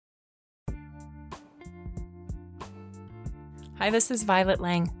Hi, this is Violet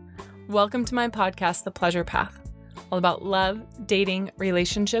Lang. Welcome to my podcast, The Pleasure Path, all about love, dating,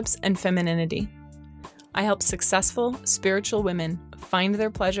 relationships, and femininity. I help successful, spiritual women find their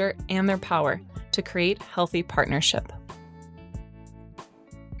pleasure and their power to create healthy partnership.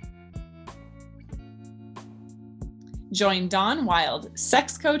 Join Dawn Wylde,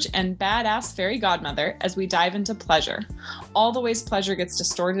 sex coach and badass fairy godmother, as we dive into pleasure, all the ways pleasure gets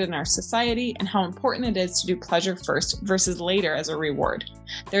distorted in our society and how important it is to do pleasure first versus later as a reward.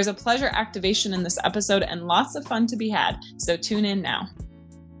 There's a pleasure activation in this episode and lots of fun to be had, so tune in now.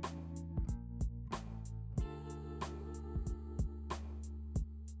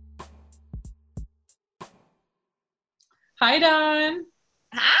 Hi, Dawn.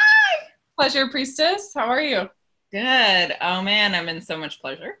 Hi. Pleasure Priestess. How are you? Good. Oh man, I'm in so much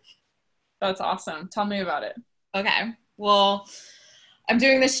pleasure. That's awesome. Tell me about it. Okay. Well, I'm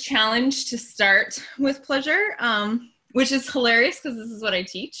doing this challenge to start with pleasure, which is hilarious because this is what I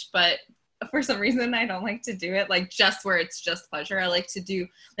teach, but for some reason I don't like to do it like just where it's just pleasure. I like to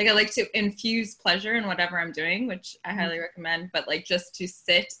infuse pleasure in whatever I'm doing, which I highly recommend, but like just to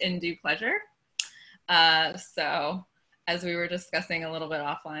sit and do pleasure. So as we were discussing a little bit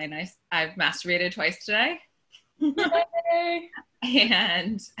offline, I've masturbated twice today. Yay.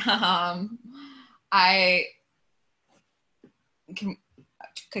 And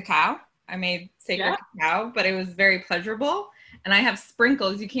cacao. I made sacred cacao, but it was very pleasurable. And I have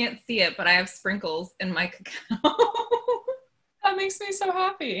sprinkles. You can't see it, but I have sprinkles in my cacao. That makes me so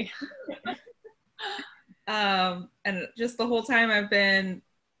happy. And just the whole time I've been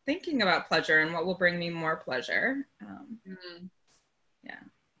thinking about pleasure and what will bring me more pleasure. Yeah.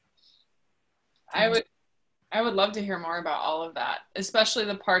 I would love to hear more about all of that, especially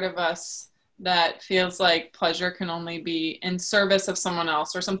the part of us that feels like pleasure can only be in service of someone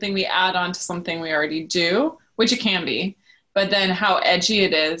else or something we add on to something we already do, which it can be, but then how edgy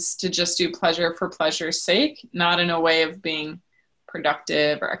it is to just do pleasure for pleasure's sake, not in a way of being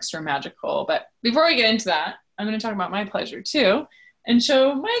productive or extra magical. But before we get into that, I'm going to talk about my pleasure too and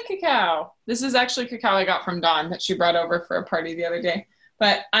show my cacao. This is actually cacao I got from Dawn that she brought over for a party the other day,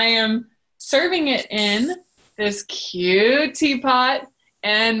 but I am serving it in this cute teapot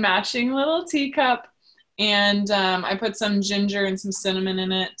and matching little teacup. And I put some ginger and some cinnamon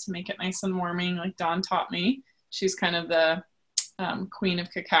in it to make it nice and warming, like Dawn taught me. She's kind of the queen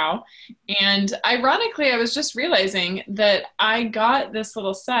of cacao. And ironically, I was just realizing that I got this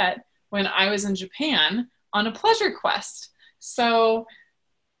little set when I was in Japan on a pleasure quest. So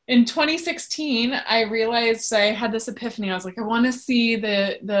in 2016, I realized I had this epiphany. I was like, I want to see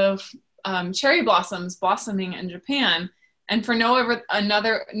the cherry blossoms blossoming in Japan, and for no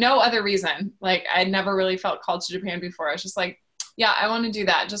other reason. Like, I'd never really felt called to Japan before. I was just like, yeah, I want to do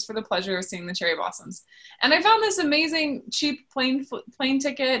that just for the pleasure of seeing the cherry blossoms. And I found this amazing cheap plane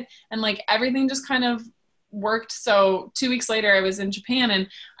ticket, and like everything just kind of worked. So 2 weeks later, I was in Japan, and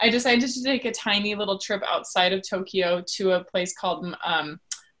I decided to take a tiny little trip outside of Tokyo to a place called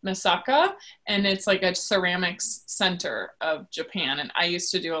Masaka, and it's like a ceramics center of Japan. And I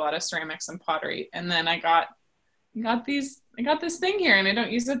used to do a lot of ceramics and pottery, and then I got this thing here, and I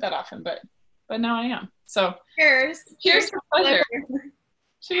don't use it that often, but now I am. So cheers to pleasure.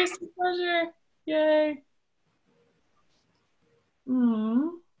 Cheers to pleasure. Yay.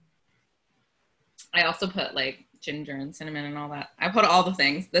 I also put like ginger and cinnamon and all that. I put all the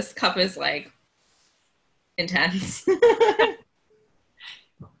things. This cup is like intense.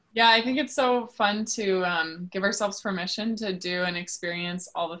 Yeah, I think it's so fun to give ourselves permission to do and experience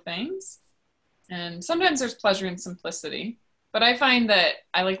all the things. And sometimes there's pleasure in simplicity, but I find that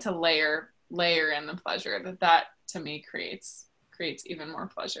I like to layer in the pleasure, that to me creates even more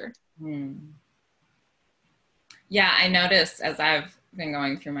pleasure. Yeah, I noticed as I've been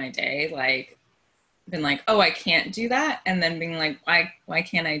going through my day, like, been like, oh, I can't do that. And then being like, why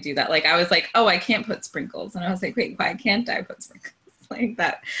can't I do that? Like, I was like, oh, I can't put sprinkles. And I was like, wait, why can't I put sprinkles? Like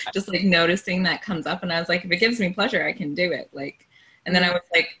that, just like noticing that comes up. And I was like, if it gives me pleasure, I can do it. Like, and then I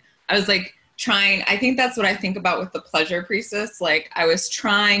was like trying, I think that's what I think about with the pleasure priestess. Like, I was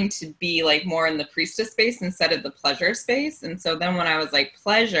trying to be like more in the priestess space instead of the pleasure space. And so then when I was like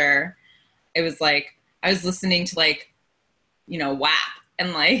pleasure, it was like, I was listening to like, WAP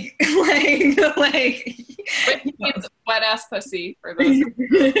and like wet ass pussy for those.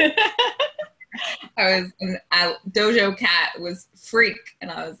 Dojo Cat was Freak,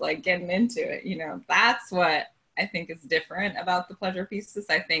 and I was like getting into it. That's what I think is different about the pleasure pieces.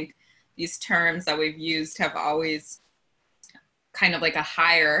 I think these terms that we've used have always kind of like a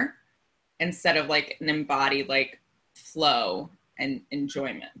higher instead of like an embodied like flow and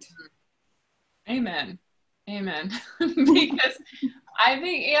enjoyment. Amen. Amen. Because I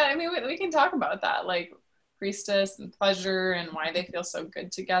think, yeah, I mean, we can talk about that, like priestess and pleasure and why they feel so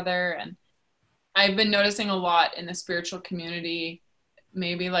good together. And I've been noticing a lot in the spiritual community,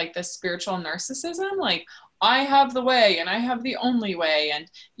 maybe like this spiritual narcissism, like I have the way and I have the only way. And,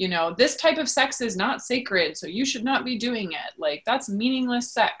 you know, this type of sex is not sacred, so you should not be doing it. Like that's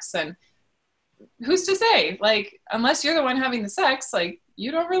meaningless sex. And who's to say, like, unless you're the one having the sex, like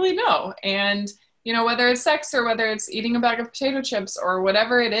you don't really know. And, you know, whether it's sex or whether it's eating a bag of potato chips or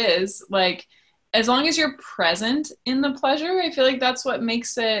whatever it is, like, as long as you're present in the pleasure, I feel like that's what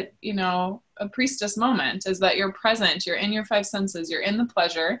makes it, you know, a priestess moment, is that you're present, you're in your five senses, you're in the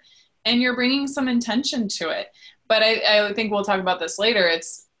pleasure, and you're bringing some intention to it. But I think we'll talk about this later.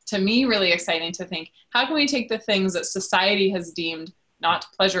 It's, to me, really exciting to think, how can we take the things that society has deemed not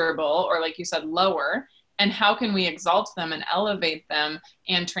pleasurable, or like you said, lower, and how can we exalt them and elevate them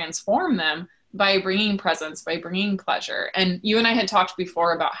and transform them by bringing presence, by bringing pleasure. And you and I had talked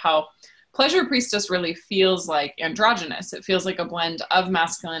before about how pleasure priestess really feels like androgynous. It feels like a blend of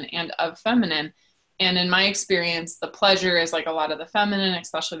masculine and of feminine. And in my experience, the pleasure is like a lot of the feminine,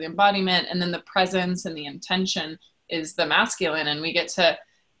 especially the embodiment, and then the presence and the intention is the masculine. And we get to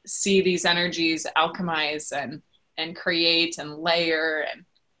see these energies alchemize and create and layer and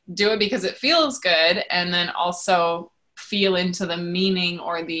do it because it feels good, and then also feel into the meaning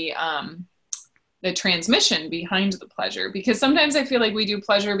or the transmission behind the pleasure. Because sometimes I feel like we do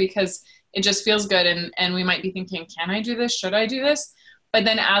pleasure because it just feels good, and we might be thinking, can I do this? Should I do this? But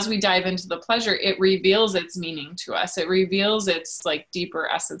then as we dive into the pleasure, it reveals its meaning to us. It reveals its like deeper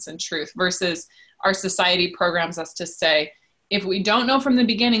essence and truth, versus our society programs us to say, if we don't know from the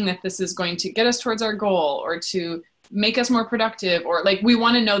beginning that this is going to get us towards our goal or to make us more productive, or like we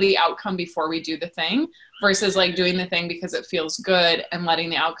want to know the outcome before we do the thing, versus like doing the thing because it feels good and letting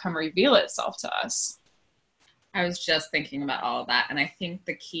the outcome reveal itself to us. I was just thinking about all of that. And I think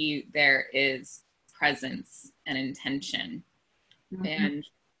the key there is presence and intention. Mm-hmm. And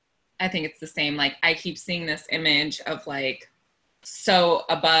I think it's the same. Like I keep seeing this image of like, so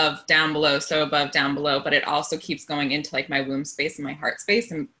above, down below, so above, down below, but it also keeps going into like my womb space and my heart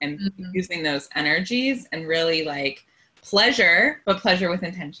space, and mm-hmm. using those energies and really like pleasure, but pleasure with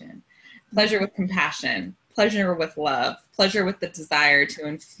intention, pleasure with compassion, pleasure with love, pleasure with the desire to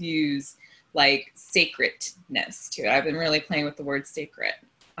infuse like sacredness to it. I've been really playing with the word sacred,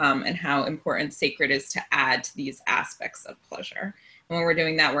 and how important sacred is to add to these aspects of pleasure. And when we're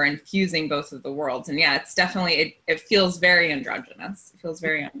doing that, we're infusing both of the worlds. And yeah, it's definitely, it feels very androgynous. It feels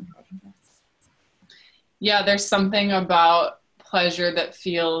very androgynous. Yeah, there's something about pleasure that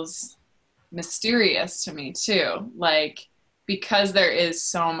feels mysterious to me too. Like, because there is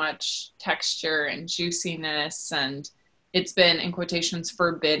so much texture and juiciness, and it's been, in quotations,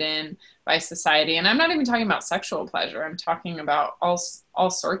 forbidden by society. And I'm not even talking about sexual pleasure. I'm talking about all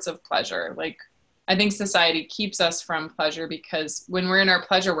sorts of pleasure. Like, I think society keeps us from pleasure because when we're in our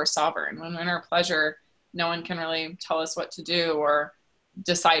pleasure, we're sovereign. When we're in our pleasure, no one can really tell us what to do or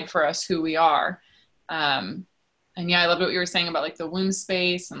decide for us who we are. And yeah, I loved what you were saying about like the womb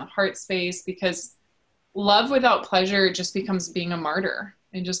space and the heart space, because love without pleasure just becomes being a martyr.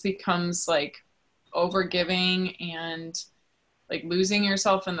 It just becomes like overgiving and like losing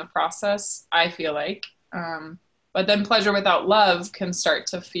yourself in the process, I feel like. But then pleasure without love can start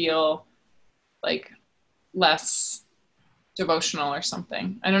to feel like less devotional or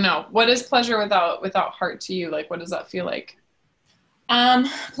something. I don't know. What is pleasure without heart to you? Like, what does that feel like?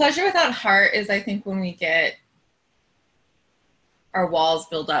 Pleasure without heart is, I think, when we get our walls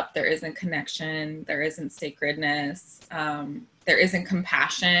build up, there isn't connection, there isn't sacredness, there isn't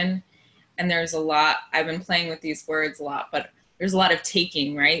compassion. And there's a lot, I've been playing with these words a lot, but there's a lot of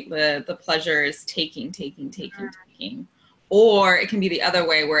taking, right? The pleasure is taking. Or it can be the other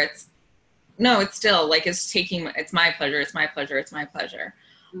way where it's still like it's taking, it's my pleasure.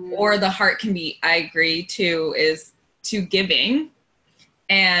 Mm. Or the heart can be, I agree too, is to giving.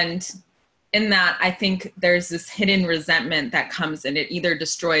 And in that, I think there's this hidden resentment that comes in. It either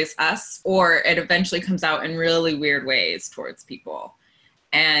destroys us or it eventually comes out in really weird ways towards people,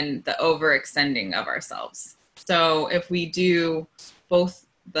 and the overextending of ourselves. So if we do both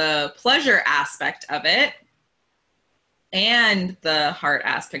the pleasure aspect of it and the heart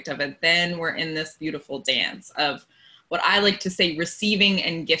aspect of it, then we're in this beautiful dance of what I like to say, receiving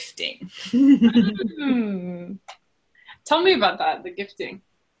and gifting. Tell me about that, the gifting.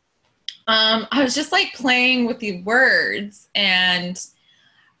 I was just like playing with the words, and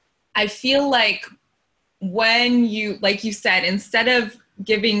I feel like when you, like you said, instead of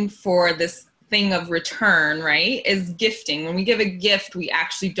giving for this thing of return, right, is gifting. When we give a gift, we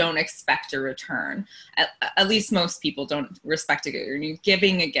actually don't expect a return. At least most people don't respect a gift. You're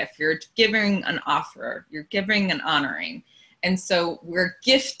giving a gift, you're giving an offer, you're giving an honoring. And so we're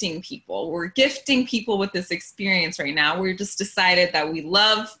gifting people. We're gifting people with this experience right now. We're just decided that we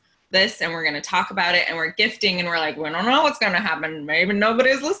love this and we're going to talk about it, and we're gifting, and we're like, we don't know what's going to happen. Maybe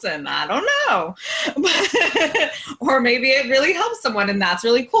nobody's listening. I don't know. Or maybe it really helps someone, and that's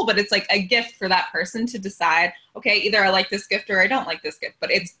really cool. But it's like a gift for that person to decide, okay, either I like this gift or I don't like this gift.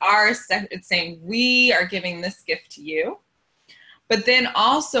 But it's it's saying we are giving this gift to you. But then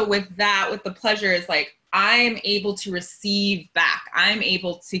also with that, with the pleasure, is like, I'm able to receive back. I'm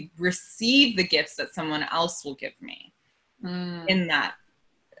able to receive the gifts that someone else will give me in that.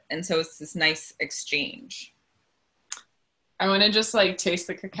 And so it's this nice exchange. I want to just like taste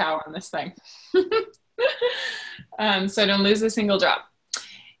the cacao on this thing. So I don't lose a single drop.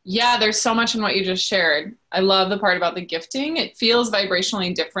 Yeah, there's so much in what you just shared. I love the part about the gifting. It feels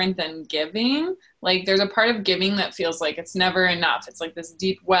vibrationally different than giving. Like there's a part of giving that feels like it's never enough. It's like this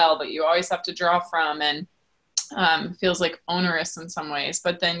deep well that you always have to draw from, and feels like onerous in some ways.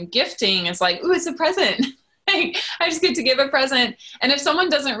 But then gifting is like, ooh, it's a present. I just get to give a present. And if someone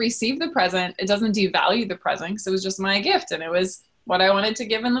doesn't receive the present, it doesn't devalue the present, because it was just my gift and it was what I wanted to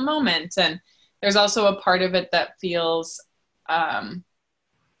give in the moment. And there's also a part of it that feels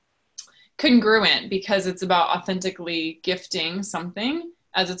congruent, because it's about authentically gifting something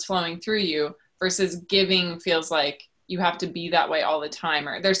as it's flowing through you, versus giving feels like you have to be that way all the time.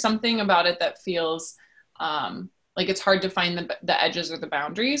 Or there's something about it that feels like it's hard to find the edges or the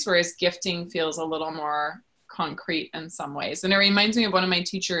boundaries, whereas gifting feels a little more concrete in some ways. And it reminds me of one of my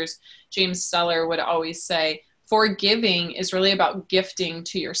teachers, James Steller, would always say, forgiving is really about gifting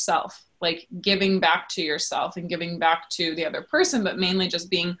to yourself, like giving back to yourself and giving back to the other person, but mainly just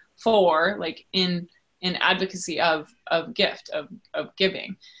being for, like in advocacy of gift, of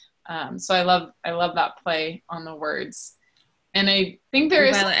giving. So I love that play on the words. And I think there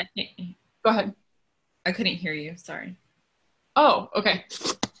is, go ahead. I couldn't hear you. Sorry. Oh, okay.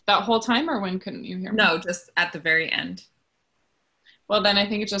 That whole time, or when couldn't you hear me? No, just at the very end. Well, then I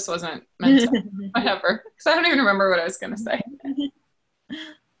think it just wasn't meant to. Whatever. Because I don't even remember what I was going to say.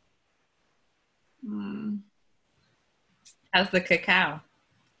 How's the cacao?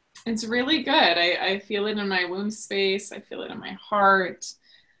 It's really good. I feel it in my womb space. I feel it in my heart.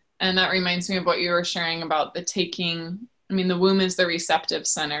 And that reminds me of what you were sharing about the taking. I mean, the womb is the receptive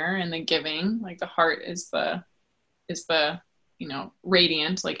center, and the giving, like the heart is the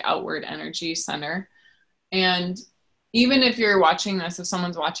radiant, like outward energy center. And even if you're watching this, if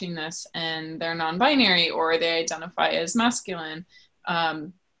someone's watching this and they're non-binary or they identify as masculine,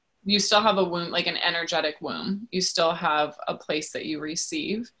 you still have a womb, like an energetic womb. You still have a place that you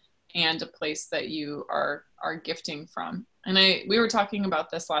receive and a place that you are gifting from. And we were talking about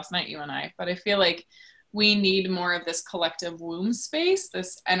this last night, you and I, but I feel like we need more of this collective womb space,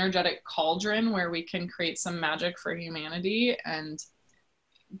 this energetic cauldron where we can create some magic for humanity and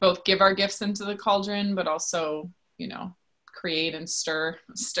both give our gifts into the cauldron, but also, create and stir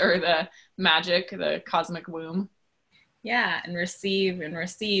the magic, the cosmic womb. Yeah, and receive.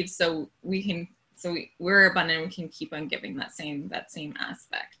 So we're abundant. We can keep on giving that same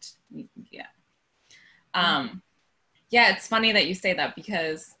aspect. Yeah. Yeah, it's funny that you say that,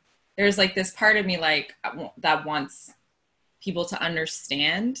 because there's like this part of me like that wants people to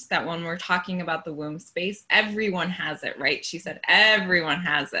understand that when we're talking about the womb space, everyone has it, right? She said, everyone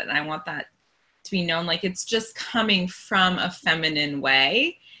has it. And I want that to be known. Like, it's just coming from a feminine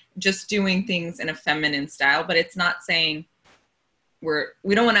way, just doing things in a feminine style, but it's not saying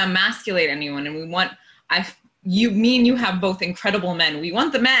we don't want to emasculate anyone. And me and you have both incredible men. We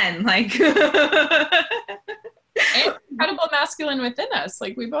want the men, like, and incredible masculine within us.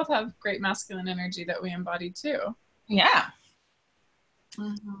 Like, we both have great masculine energy that we embody too. Yeah.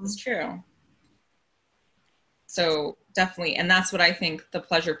 Mm-hmm. It's true. So definitely. And that's what I think the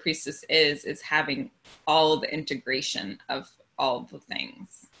pleasure priestess is having all the integration of all the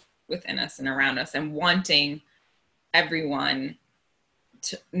things within us and around us, and wanting everyone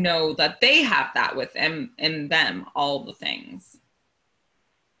to know that they have that within them, all the things.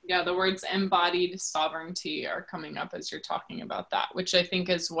 Yeah, the words embodied sovereignty are coming up as you're talking about that, which I think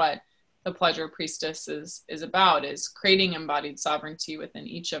is what the pleasure priestess is about, is creating embodied sovereignty within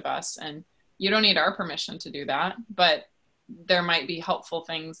each of us. And you don't need our permission to do that, but there might be helpful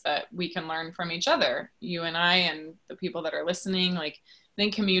things that we can learn from each other, you and I and the people that are listening. Like, I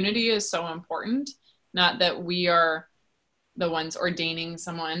think community is so important. Not that we are the ones ordaining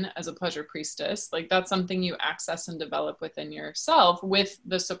someone as a pleasure priestess. Like that's something you access and develop within yourself with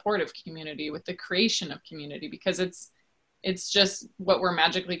the support of community, with the creation of community, because it's just what we're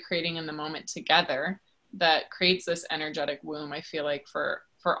magically creating in the moment together that creates this energetic womb, I feel like, for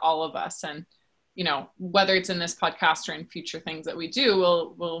all of us. And, you know, whether it's in this podcast or in future things that we do,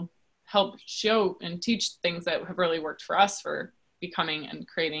 we'll help show and teach things that have really worked for us for becoming and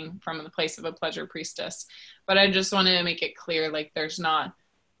creating from the place of a pleasure priestess. But I just wanted to make it clear, like, there's not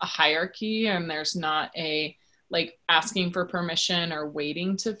a hierarchy and there's not a, like, asking for permission or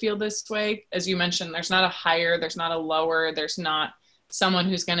waiting to feel this way. As you mentioned, there's not a higher, there's not a lower, there's not someone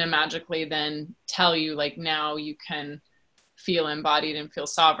who's going to magically then tell you, like, now you can feel embodied and feel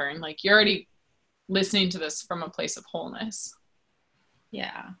sovereign. Like, you're already listening to this from a place of wholeness.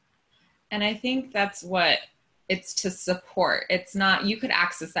 Yeah. And I think that's what it's to support. It's not, you could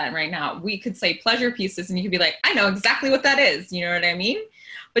access that right now. We could say pleasure pieces and you could be like, I know exactly what that is. You know what I mean?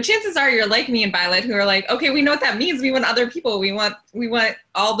 But chances are you're like me and Violet, who are like, okay, we know what that means. We want other people. We want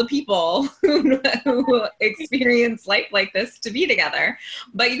all the people who experience life like this to be together.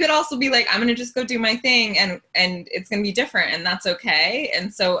 But you could also be like, I'm going to just go do my thing and it's going to be different, and that's okay.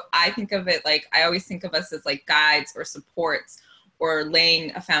 And so I think of it like, I always think of us as like guides or supports, or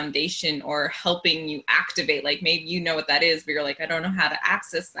laying a foundation or helping you activate. Like maybe you know what that is, but you're like, I don't know how to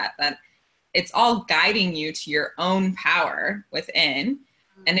access that. That it's all guiding you to your own power within.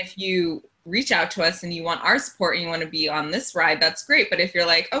 And if you reach out to us and you want our support and you want to be on this ride, that's great. But if you're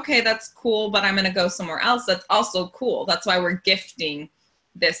like, okay, that's cool, but I'm going to go somewhere else, that's also cool. That's why we're gifting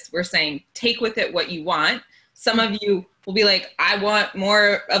this. We're saying, take with it what you want. Some of you will be like, I want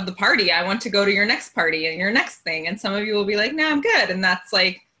more of the party. I want to go to your next party and your next thing. And some of you will be like, no, I'm good. And that's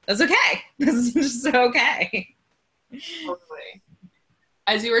like, that's okay. This is just okay. Totally.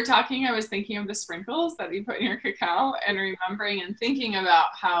 As you were talking, I was thinking of the sprinkles that you put in your cacao and remembering and thinking about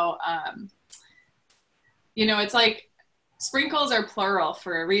how, you know, it's like sprinkles are plural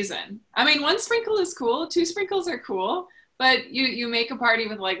for a reason. I mean, one sprinkle is cool, 2 sprinkles are cool, but you make a party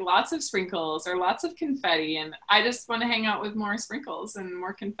with like lots of sprinkles or lots of confetti, and I just want to hang out with more sprinkles and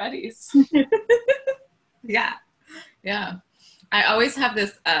more confettis. Yeah. Yeah. I always have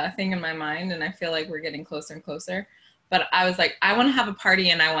this thing in my mind, and I feel like we're getting closer and closer. But I was like, I want to have a party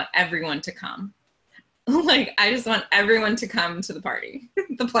and I want everyone to come. Like, I just want everyone to come to the party,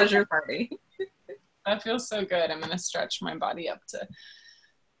 the pleasure party. That feels so good. I'm going to stretch my body up to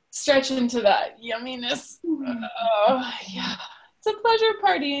stretch into that yumminess. Oh, yeah. It's a pleasure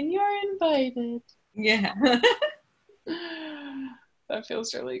party and you're invited. Yeah. That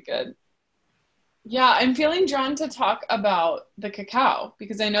feels really good. Yeah, I'm feeling drawn to talk about the cacao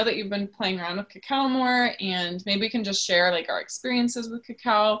because I know that you've been playing around with cacao more, and maybe we can just share like our experiences with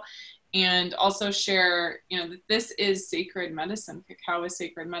cacao and also share, you know, that this is sacred medicine. Cacao is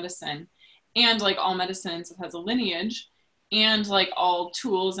sacred medicine, and like all medicines, it has a lineage, and like all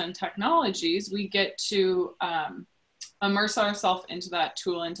tools and technologies, we get to immerse ourselves into that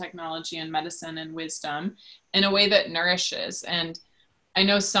tool and technology and medicine and wisdom in a way that nourishes. And I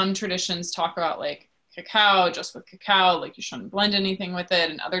know some traditions talk about like cacao, just with cacao, like you shouldn't blend anything with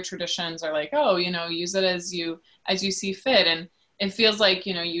it. And other traditions are like, oh, you know, use it as you see fit. And it feels like,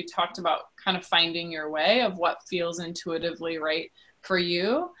 you know, you talked about kind of finding your way of what feels intuitively right for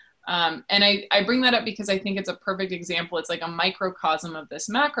you. And I bring that up because I think it's a perfect example. It's like a microcosm of this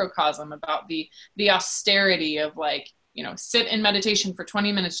macrocosm about the austerity of like, you know, sit in meditation for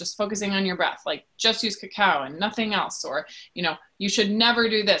 20 minutes, just focusing on your breath, like just use cacao and nothing else. Or, you know, you should never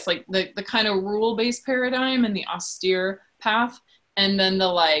do this, like the kind of rule-based paradigm and the austere path. And then the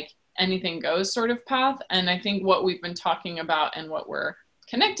like anything goes sort of path. And I think what we've been talking about and what we're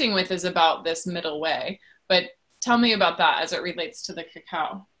connecting with is about this middle way. But tell me about that as it relates to the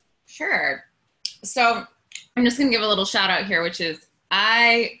cacao. Sure. So I'm just going to give a little shout out here, which is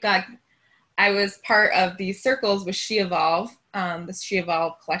I was part of these circles with She Evolve, this She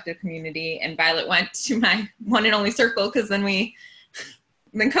Evolve collective community, and Violet went to my one and only circle because then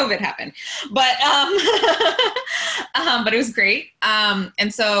COVID happened. But but it was great.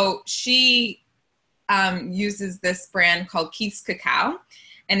 And so she uses this brand called Keith's Cacao,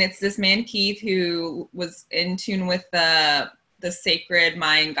 and it's this man Keith who was in tune with the sacred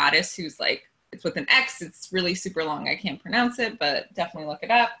Mayan goddess, who's like, it's with an X. It's really super long. I can't pronounce it, but definitely look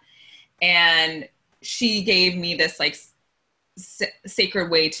it up. And she gave me this like sacred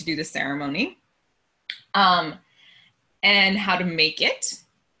way to do the ceremony, and how to make it.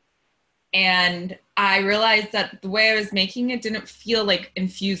 And I realized that the way I was making it didn't feel like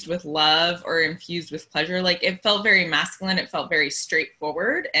infused with love or infused with pleasure. Like it felt very masculine. It felt very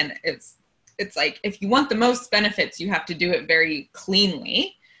straightforward. And it's it's like, if you want the most benefits, you have to do it very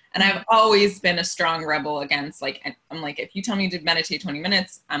cleanly. And I've always been a strong rebel against, like, I'm like, if you tell me to meditate 20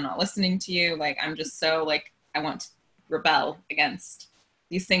 minutes, I'm not listening to you. Like, I'm just so like, I want to rebel against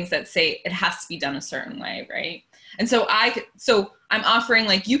these things that say it has to be done a certain way. Right. And so I'm offering,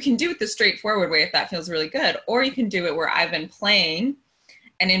 like, you can do it the straightforward way if that feels really good, or you can do it where I've been playing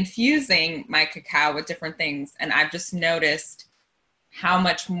and infusing my cacao with different things. And I've just noticed how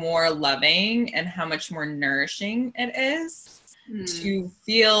much more loving and how much more nourishing it is to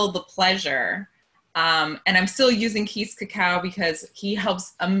feel the pleasure. And I'm still using Keith's cacao because he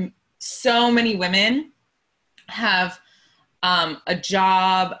helps so many women have a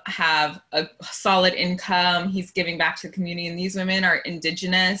job, have a solid income. He's giving back to the community. And these women are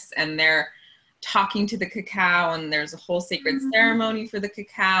indigenous and they're talking to the cacao, and there's a whole sacred ceremony for the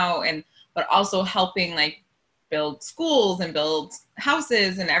cacao, but also helping like build schools and build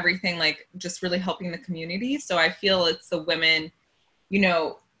houses and everything, like just really helping the community. So I feel it's the women,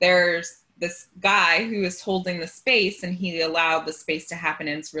 there's this guy who is holding the space, and he allowed the space to happen,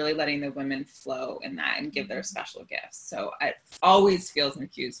 and it's really letting the women flow in that and give their special gifts. So it always feels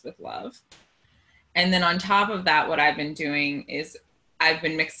infused with love. And then on top of that, what I've been doing is I've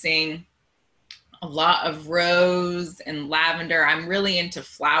been mixing a lot of rose and lavender. I'm really into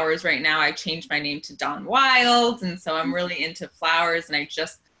flowers right now. I changed my name to Dawn Wylde, and so I'm really into flowers, and I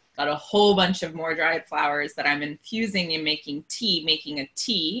just got a whole bunch of more dried flowers that I'm infusing and making a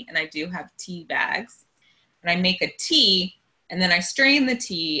tea, and I do have tea bags. And I make a tea, and then I strain the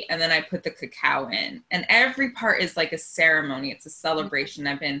tea, and then I put the cacao in. And every part is like a ceremony. It's a celebration.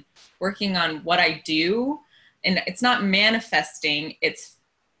 I've been working on what I do, and it's not manifesting, it's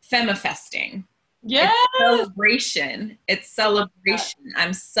femifesting. Yeah. It's celebration.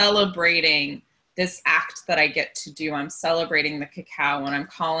 I'm celebrating this act that I get to do. I'm celebrating the cacao, and I'm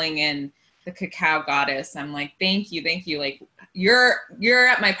calling in the cacao goddess. I'm like, thank you. Like, you're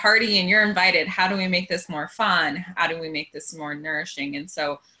at my party and you're invited. How do we make this more fun? How do we make this more nourishing? And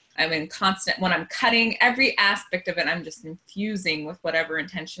so I'm in constant, when I'm cutting every aspect of it, I'm just infusing with whatever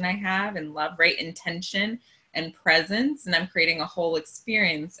intention I have, and love, right? Intention and presence. And I'm creating a whole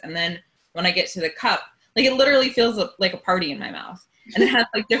experience. And then when I get to the cup, like, it literally feels like a party in my mouth, and it has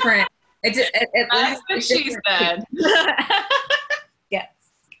like different, that's what she said. Yes.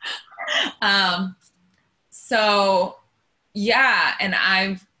 So yeah, and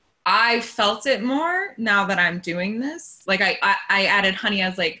I felt it more now that I'm doing this. Like I added honey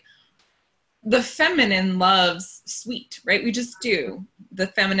as like, the feminine loves sweet, right? We just do the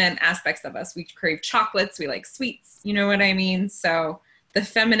feminine aspects of us. We crave chocolates, we like sweets, you know what I mean? So the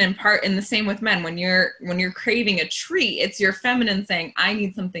feminine part, and the same with men, when you're craving a treat, it's your feminine saying, I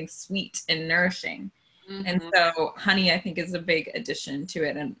need something sweet and nourishing. And so honey, I think, is a big addition to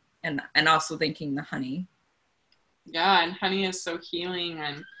it, and also thanking the honey. Yeah, and honey is so healing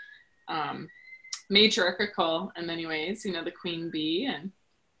and matriarchal in many ways, the queen bee and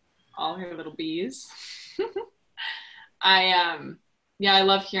all her little bees. I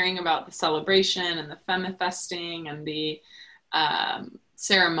love hearing about the celebration and the femifesting and the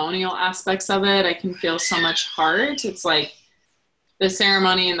ceremonial aspects of it. I can feel so much heart. It's like the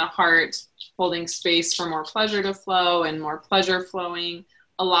ceremony in the heart, holding space for more pleasure to flow and more pleasure flowing,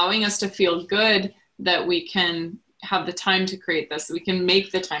 allowing us to feel good that we can have the time to create this. We can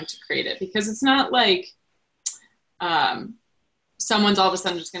make the time to create it, because it's not like someone's all of a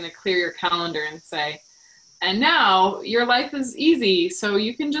sudden just going to clear your calendar and say, and now your life is easy, so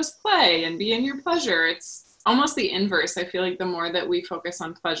you can just play and be in your pleasure. It's almost the inverse. I feel like the more that we focus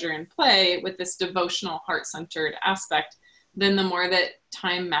on pleasure and play with this devotional, heart-centered aspect, then the more that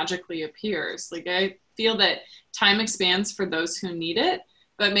time magically appears. Like, I feel that time expands for those who need it,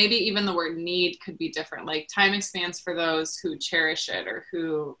 but maybe even the word need could be different. Like, time expands for those who cherish it or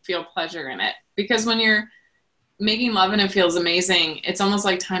who feel pleasure in it. Because when you're making love and it feels amazing, it's almost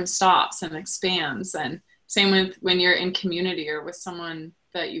like time stops and expands. And same with when you're in community or with someone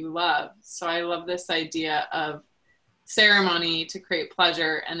that you love. So I love this idea of ceremony to create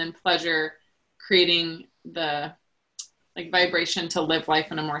pleasure, and then pleasure creating the like vibration to live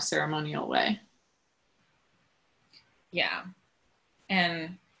life in a more ceremonial way. Yeah.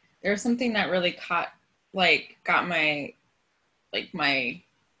 And there's something that really got my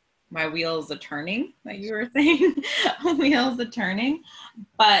wheels a turning, like you were saying, wheels a turning.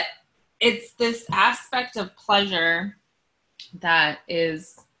 But it's this aspect of pleasure that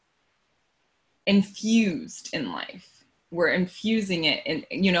is infused in life. We're infusing it, and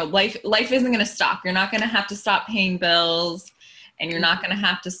life isn't going to stop. You're not going to have to stop paying bills, and you're not going to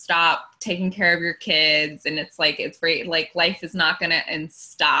have to stop taking care of your kids. And it's great. Like, life is not going to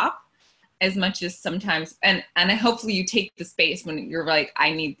stop. as much as sometimes, and hopefully you take the space when you're like,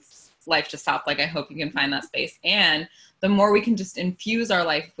 I need life to stop. Like, I hope you can find that space. And the more we can just infuse our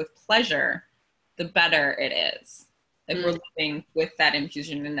life with pleasure, the better it is. Like we're living with that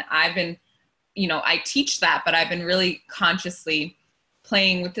infusion. And I've been, I teach that, but I've been really consciously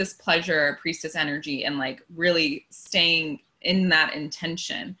playing with this pleasure, priestess energy, and like really staying in that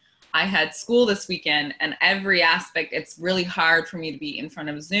intention. I had school this weekend, and every aspect, it's really hard for me to be in front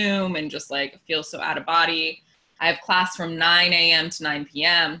of Zoom and just like feel so out of body. I have class from 9 a.m. to 9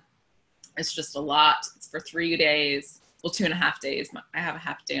 p.m. It's just a lot. It's for 3 days. Well, 2.5 days. I have a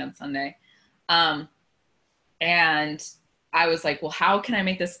half day on Sunday. And I was like, well, how can I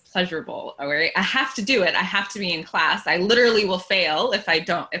make this pleasurable? All right, I have to do it. I have to be in class. I literally will fail if I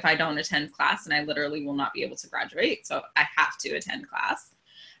don't attend class, and I literally will not be able to graduate. So I have to attend class.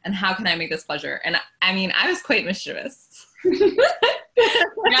 And how can I make this pleasure? And I mean, I was quite mischievous. Yeah,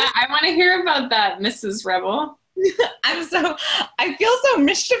 I want to hear about that, Mrs. Rebel. I feel so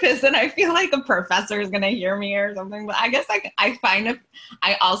mischievous, and I feel like a professor is going to hear me or something. But I guess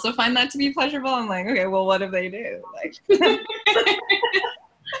I also find that to be pleasurable. I'm like, okay, well, what if they do? Like,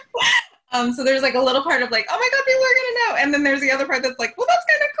 so there's like a little part of like, oh my God, people are going to know. And then there's the other part that's like, well, that's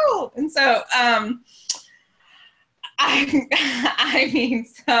kind of cool. And so, I mean,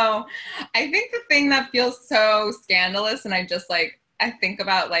 so I think the thing that feels so scandalous, and I think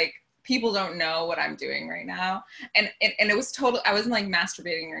about like, people don't know what I'm doing right now. And it was I wasn't like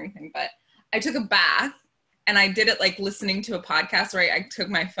masturbating or anything, but I took a bath, and I did it like listening to a podcast, right? I took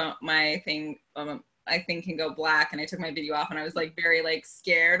my phone, my thing, I think can go black, and I took my video off, and I was like very like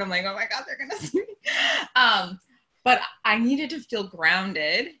scared. I'm like, oh my God, they're gonna see me. But I needed to feel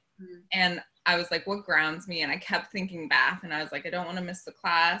grounded. And I was like, what grounds me? And I kept thinking bath, and I was like, I don't want to miss the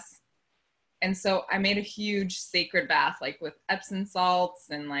class. And so I made a huge sacred bath, like with Epsom salts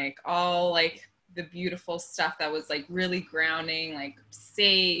and like all like the beautiful stuff that was like really grounding, like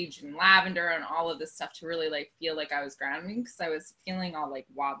sage and lavender and all of this stuff to really like feel like I was grounding, because I was feeling all like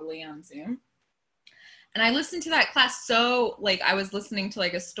wobbly on Zoom. And I listened to that class so like I was listening to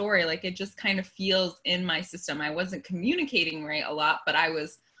like a story, like it just kind of feels in my system. I wasn't communicating right a lot, but I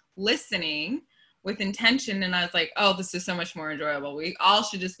was listening with intention, and I was like, oh, this is so much more enjoyable. We all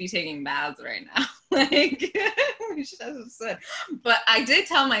should just be taking baths right now. Like, we should have said. But I did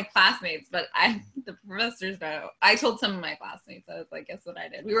tell my classmates, but the professors know. I told some of my classmates, I was like, guess what I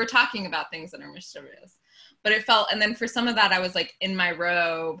did? We were talking about things that are mischievous. But it felt, and then for some of that, I was like in my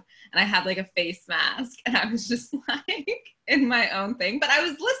robe, and I had like a face mask, and I was just like in my own thing. But I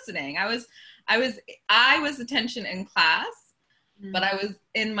was listening. I was attention in class. But I was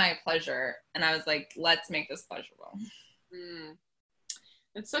in my pleasure, and I was like, let's make this pleasurable.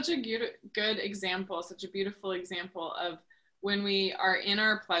 It's such a good example, such a beautiful example of when we are in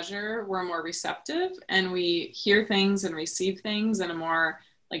our pleasure, we're more receptive, and we hear things and receive things in a more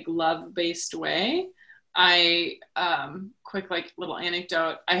like love-based way. Quick like little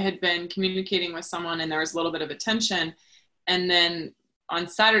anecdote, I had been communicating with someone, and there was a little bit of a tension, and then on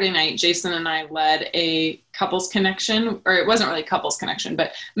Saturday night, Jason and I led a couples connection, or it wasn't really couples connection,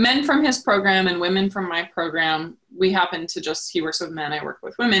 but men from his program and women from my program. We happened to he works with men, I work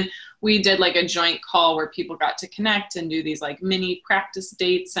with women. We did like a joint call where people got to connect and do these like mini practice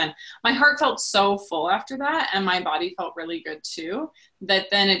dates. And my heart felt so full after that. And my body felt really good too, that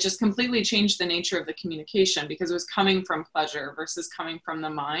then it just completely changed the nature of the communication, because it was coming from pleasure versus coming from the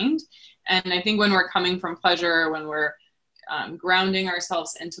mind. And I think when we're coming from pleasure, when we're grounding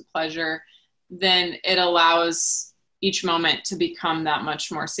ourselves into pleasure, then it allows each moment to become that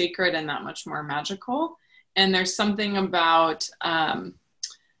much more sacred and that much more magical. And there's something about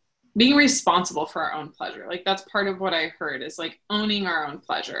being responsible for our own pleasure. Like that's part of what I heard, is like owning our own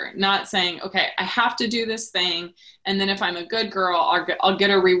pleasure, not saying, okay, I have to do this thing, and then if I'm a good girl, I'll get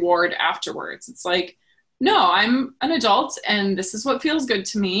a reward afterwards. It's like, no, I'm an adult, and this is what feels good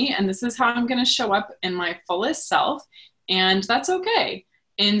to me, and this is how I'm going to show up in my fullest self. And that's okay.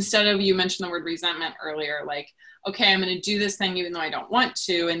 Instead of, you mentioned the word resentment earlier, like, okay, I'm going to do this thing even though I don't want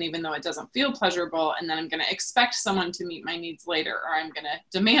to, and even though it doesn't feel pleasurable, and then I'm going to expect someone to meet my needs later, or I'm going to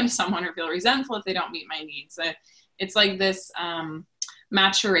demand someone or feel resentful if they don't meet my needs. It's like this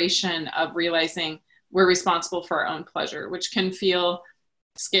maturation of realizing we're responsible for our own pleasure, which can feel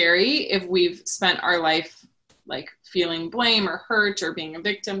scary if we've spent our life like feeling blame or hurt or being a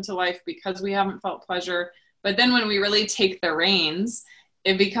victim to life because we haven't felt pleasure. But then when we really take the reins,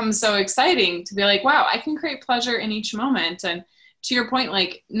 it becomes so exciting to be like, wow, I can create pleasure in each moment. And to your point,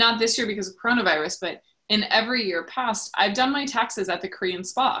 like not this year because of coronavirus, but in every year past, I've done my taxes at the Korean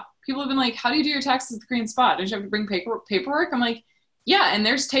spa. People have been like, how do you do your taxes at the Korean spa? Don't you have to bring paperwork? I'm like, Yeah, and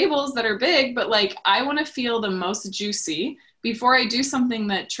there's tables that are big, but like I want to feel the most juicy before I do something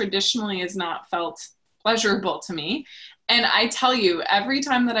that traditionally is not felt pleasurable to me. And I tell you, every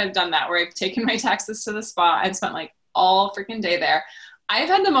time that I've done that, where I've taken my taxes to the spa, I've spent like all freaking day there. I've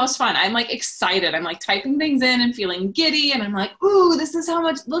had the most fun. I'm like excited. I'm like typing things in and feeling giddy. And I'm like, ooh, this is how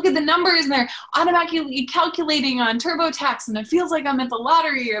much, look at the numbers. And they're automatically calculating on TurboTax. And it feels like I'm at the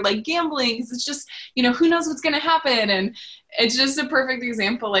lottery or like gambling. It's just, who knows what's going to happen. And it's just a perfect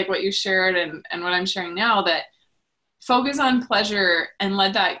example, like what you shared and what I'm sharing now, that focus on pleasure and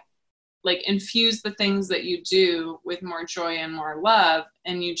let that like infuse the things that you do with more joy and more love,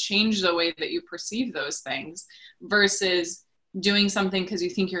 and you change the way that you perceive those things versus doing something because you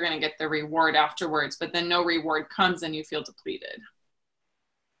think you're going to get the reward afterwards, but then no reward comes and you feel depleted.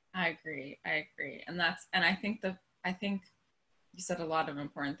 I agree. And I think you said a lot of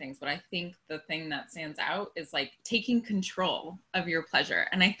important things, but I think the thing that stands out is like taking control of your pleasure.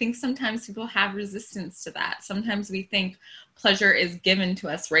 And I think sometimes people have resistance to that. Sometimes we think pleasure is given to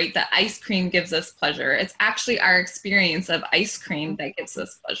us, right? That ice cream gives us pleasure. It's actually our experience of ice cream that gives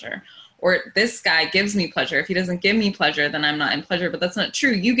us pleasure. Or this guy gives me pleasure. If he doesn't give me pleasure, then I'm not in pleasure. But that's not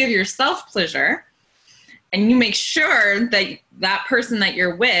true. You give yourself pleasure, and you make sure that that person that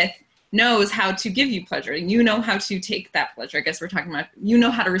you're with knows how to give you pleasure. You know how to take that pleasure. I guess we're talking about, you know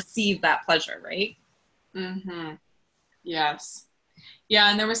how to receive that pleasure, right? Mm-hmm. Yes.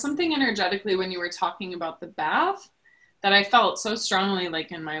 Yeah. And there was something energetically when you were talking about the bath that I felt so strongly,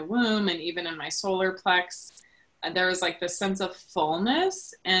 like in my womb and even in my solar plex. There was like this sense of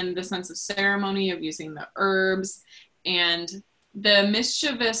fullness and the sense of ceremony of using the herbs, and the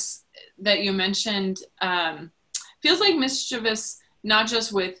mischievous that you mentioned feels like mischievous, not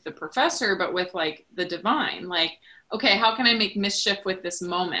just with the professor, but with like the divine. Like, okay, how can I make mischief with this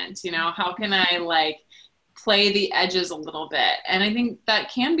moment? How can I like play the edges a little bit? And I think that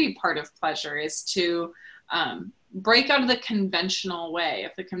can be part of pleasure, is to break out of the conventional way.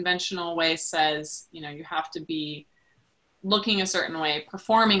 If the conventional way says, you have to be looking a certain way,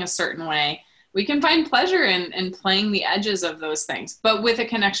 performing a certain way, we can find pleasure in playing the edges of those things, but with a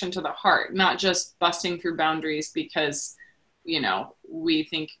connection to the heart, not just busting through boundaries because, we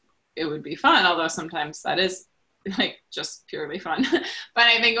think it would be fun, although sometimes that is like just purely fun. But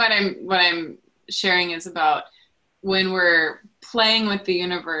I think what I'm sharing is about when we're playing with the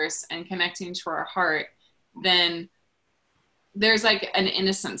universe and connecting to our heart, then there's like an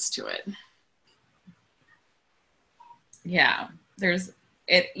innocence to it. Yeah,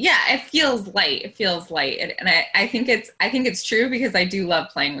 it feels light. And I think it's true, because I do love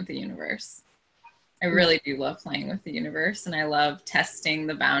playing with the universe. I really do love playing with the universe, and I love testing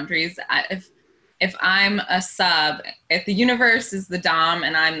the boundaries. If I'm a sub, if the universe is the dom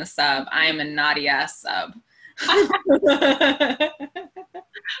and I'm the sub, I am a naughty ass sub. I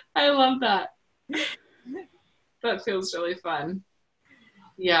love that. That feels really fun.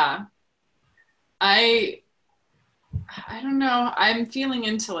 Yeah. I don't know. I'm feeling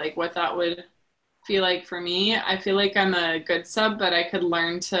into like what that would feel like for me. I feel like I'm a good sub, but I could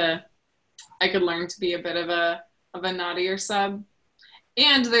learn to be a bit of a naughtier sub.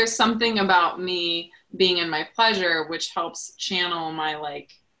 And there's something about me being in my pleasure which helps channel my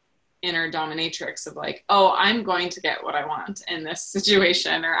like inner dominatrix of like, oh, I'm going to get what I want in this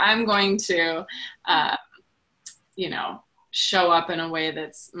situation, or I'm going to show up in a way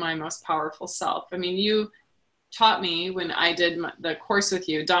that's my most powerful self. I mean, you taught me when I did the course with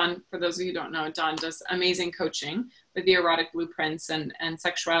you. Dawn, for those of you who don't know, Dawn does amazing coaching with the erotic blueprints and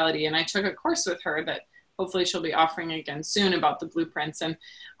sexuality. And I took a course with her that hopefully she'll be offering again soon about the blueprints. And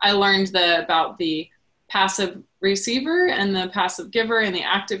I learned about the passive receiver and the passive giver and the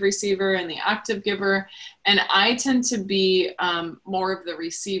active receiver and the active giver. And I tend to be more of the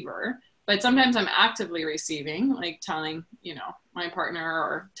receiver, but sometimes I'm actively receiving, like telling, my partner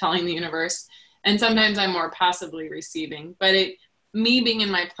or telling the universe. And sometimes I'm more passively receiving, but me being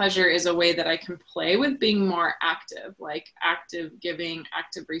in my pleasure is a way that I can play with being more active, like active giving,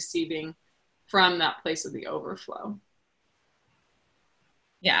 active receiving from that place of the overflow.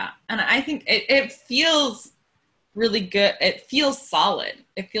 Yeah. And I think it feels really good. It feels solid.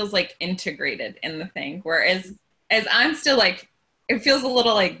 It feels like integrated in the thing. Whereas as I'm still like, it feels a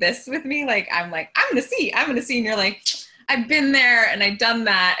little like this with me. Like, I'm going to see. And you're like, I've been there and I've done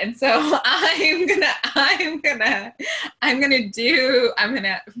that. And so I'm gonna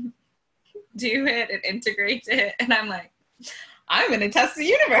do it and integrate it. And I'm like, I'm going to test the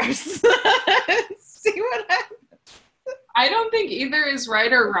universe. See what happens. I don't think either is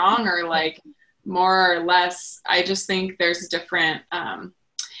right or wrong or like more or less. I just think there's different,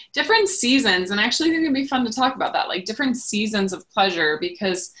 different seasons. And actually I think it'd be fun to talk about that, like different seasons of pleasure,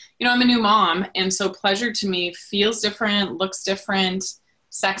 because, you know, I'm a new mom. And so pleasure to me feels different, looks different,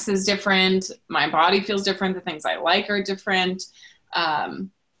 sex is different. My body feels different. The things I like are different.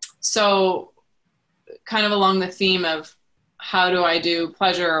 So kind of along the theme of how do I do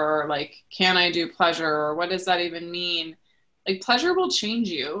pleasure, or like, can I do pleasure, or what does that even mean? Like pleasure will change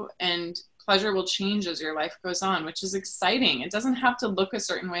you, and pleasure will change as your life goes on, which is exciting. It doesn't have to look a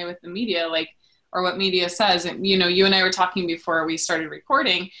certain way with the media, like, or what media says. And, you know, you and I were talking before we started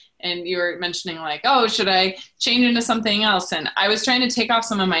recording, and you were mentioning like, oh, should I change into something else? And I was trying to take off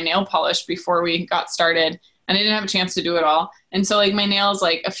some of my nail polish before we got started, and I didn't have a chance to do it all. And so like my nails,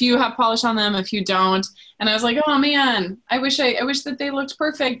 like a few have polish on them, a few don't. And I was like, oh man, I wish that they looked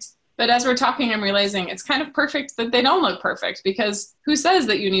perfect. But as we're talking, I'm realizing it's kind of perfect that they don't look perfect, because who says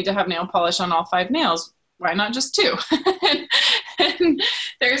that you need to have nail polish on all 5 nails? Why not just 2? And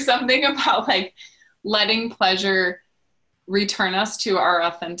there's something about like letting pleasure return us to our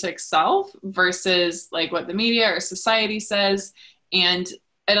authentic self versus like what the media or society says. And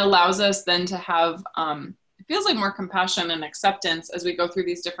it allows us then to have, it feels like more compassion and acceptance as we go through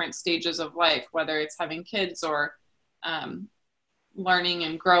these different stages of life, whether it's having kids or learning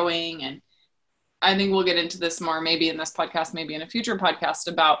and growing. And I think we'll get into this more maybe in this podcast, maybe in a future podcast,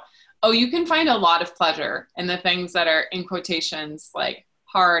 about, oh, you can find a lot of pleasure in the things that are in quotations like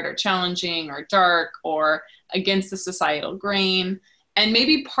hard or challenging or dark or against the societal grain. And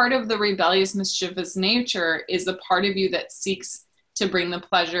maybe part of the rebellious, mischievous nature is the part of you that seeks to bring the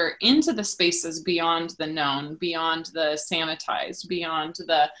pleasure into the spaces beyond the known, beyond the sanitized, beyond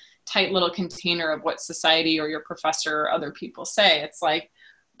the tight little container of what society or your professor or other people say. It's like,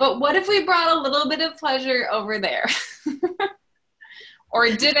 but what if we brought a little bit of pleasure over there? Or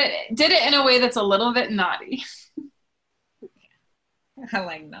did it in a way that's a little bit naughty? I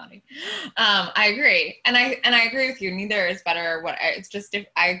like naughty. I agree. And I agree with you. Neither is better. It's just, if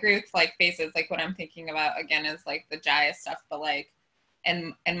I agree with like phases, like what I'm thinking about again is like the Jaya stuff, but like,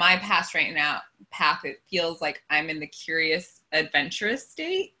 and my path right now, it feels like I'm in the curious, adventurous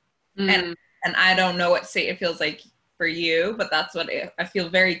state. And I don't know what state it feels like for you, but that's what I feel,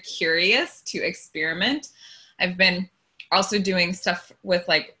 very curious to experiment. I've been also doing stuff with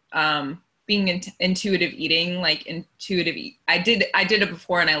like, being intuitive eating, like I did it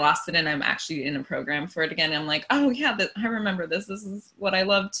before and I lost it, and I'm actually in a program for it again. I'm like, oh yeah, I remember this is what I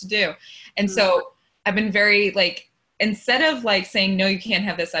love to do. And so I've been very like, instead of like saying, no, you can't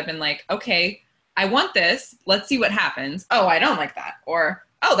have this, I've been like, okay, I want this, let's see what happens. Oh, I don't like that. Or,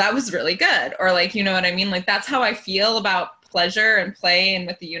 oh, that was really good. Or like, you know what I mean? Like, that's how I feel about pleasure and play and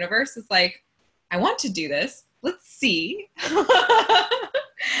with the universe. It's like, I want to do this, let's see.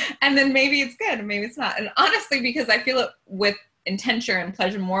 And then maybe it's good and maybe it's not. And honestly, because I feel it with intention and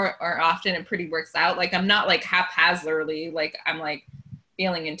pleasure more or often, it pretty works out. Like, I'm not like haphazardly, like I'm like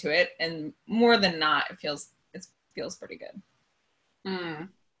feeling into it, and more than not, it feels pretty good.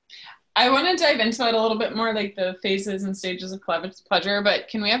 I want to dive into it a little bit more, like the phases and stages of pleasure, but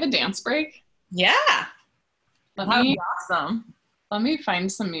can we have a dance break? Yeah. That'd be awesome. Let me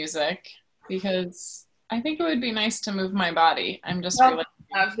find some music, because I think it would be nice to move my body. I'm just really...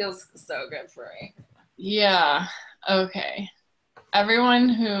 That feels so good for me. Yeah. Okay. Everyone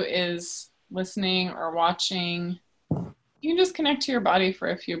who is listening or watching, you can just connect to your body for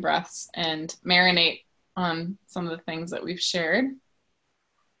a few breaths and marinate on some of the things that we've shared.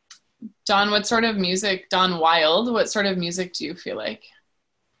 Dawn, what sort of music, Dawn Wylde, what sort of music do you feel like?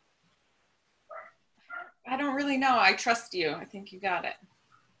 I don't really know. I trust you. I think you got it.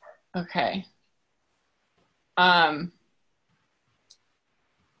 Okay.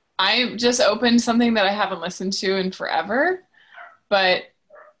 I just opened something that I haven't listened to in forever, but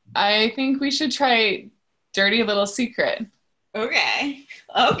I think we should try Dirty Little Secret. Okay.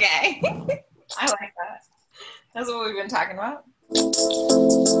 I like that. That's what we've been talking about.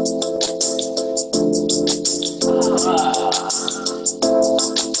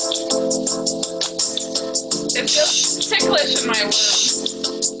 It feels ticklish in my womb.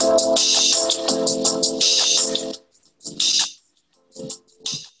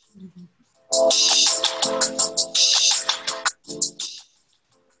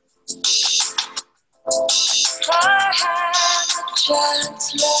 If I had the chance,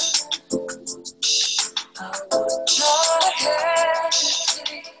 love, I would not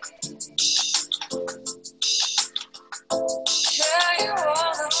hesitate. Tell you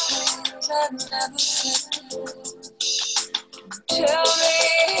all the things I've never said. Tell me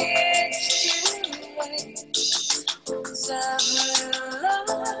it's too late, 'cause I've realized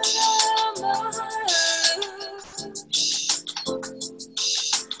my love.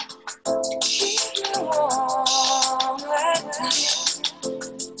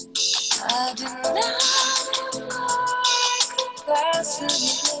 I did not like the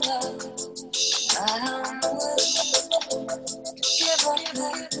passing love. I'm willing to give up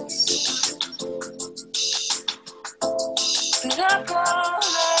this. But I go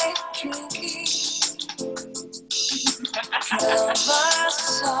like drinking. Drown my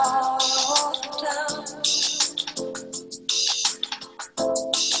sorrow down.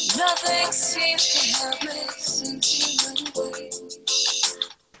 Nothing seems to help me since you went away.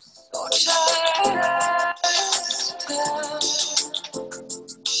 So tired of this town,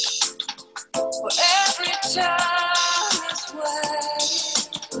 where every time is waiting,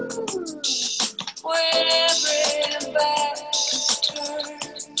 when every back is turned,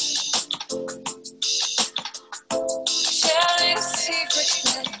 telling secrets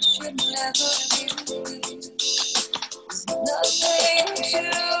that should never be revealed. There's nothing to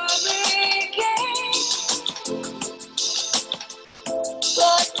regain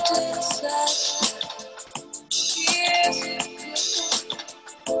but disaster. Years ago,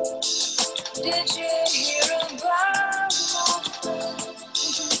 did you hear about my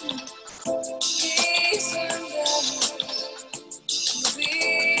friend? He's in there to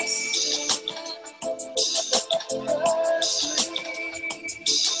be seen.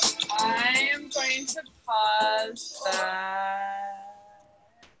 I am going to pause that.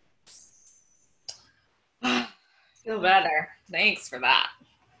 Feel better. Thanks for that.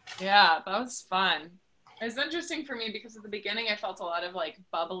 Yeah, that was fun. It was interesting for me because at the beginning I felt a lot of like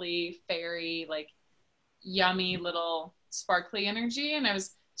bubbly, fairy, like yummy little sparkly energy. And I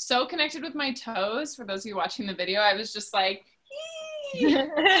was so connected with my toes. For those of you watching the video, I was just like, like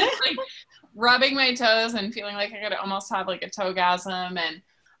rubbing my toes and feeling like I could almost have like a toegasm.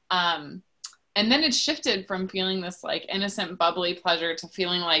 And then it shifted from feeling this like innocent, bubbly pleasure to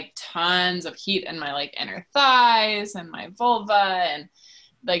feeling like tons of heat in my like inner thighs and my vulva and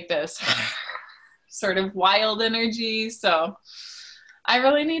like this sort of wild energy. So I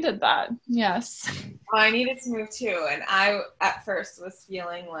really needed that. Yes. Well, I needed to move too. And I, at first, was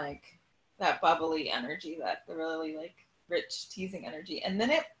feeling like that bubbly energy, that the really like rich, teasing energy. And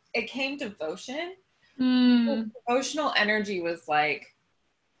then it came devotion. Devotional energy was like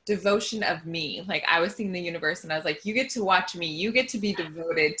devotion of me. Like I was seeing the universe and I was like, you get to watch me. You get to be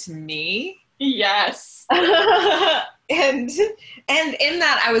devoted to me. Yes. and in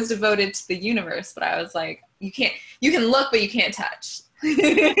that I was devoted to the universe, but I was like, you can look, but you can't touch.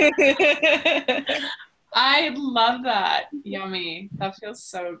 I love that. Yummy. That feels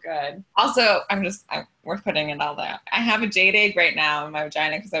so good. Also, we're putting it all there. I have a jade egg right now in my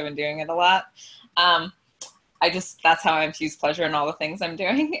vagina because I've been doing it a lot. That's how I infuse pleasure in all the things I'm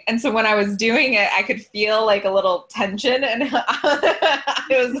doing. And so when I was doing it, I could feel like a little tension and it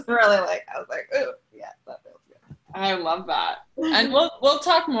was really like, I was like, ooh, yeah, that feels good. I love that. And we'll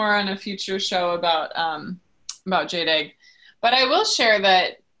talk more on a future show about jade egg. But I will share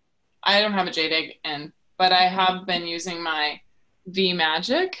that I don't have a jade egg but I have been using my V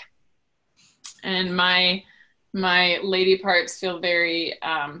Magic, and my lady parts feel very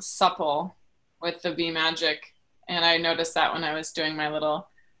supple with the V Magic, and I noticed that when I was doing my little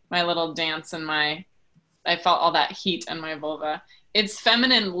dance and I felt all that heat in my vulva. It's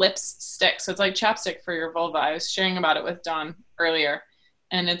feminine lipstick, so it's like chapstick for your vulva. I was sharing about it with Dawn earlier,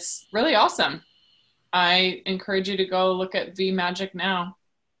 and it's really awesome. I encourage you to go look at V Magic now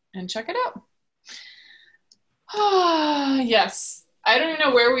and check it out. Yes. I don't even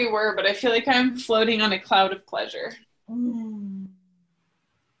know where we were, but I feel like I'm floating on a cloud of pleasure.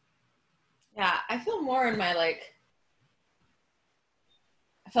 Yeah, I feel more in my I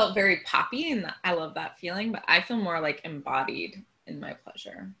felt very poppy, and I love that feeling, but I feel more like embodied in my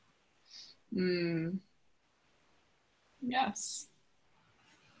pleasure. Yes.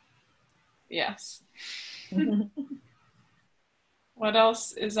 Yes. What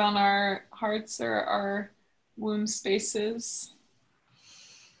else is on our hearts or our womb spaces?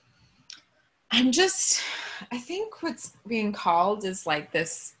 I think what's being called is like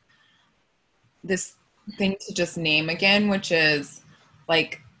this thing to just name again, which is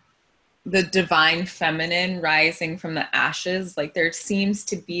like the divine feminine rising from the ashes. Like there seems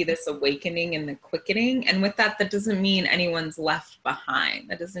to be this awakening and the quickening. And with that doesn't mean anyone's left behind.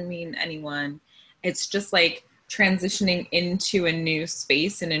 That doesn't mean it's just like transitioning into a new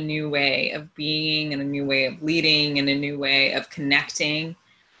space and a new way of being and a new way of leading and a new way of connecting.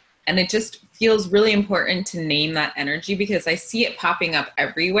 And it just feels really important to name that energy because I see it popping up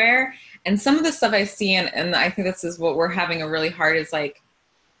everywhere. And some of the stuff I see, and I think this is what we're having a really hard is like,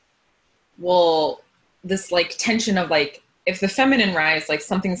 well, this like tension of like, if the feminine rise, like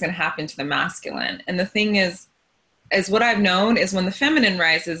something's going to happen to the masculine. And the thing is, is what I've known is when the feminine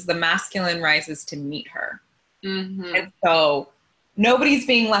rises, the masculine rises to meet her. Mm-hmm. And so nobody's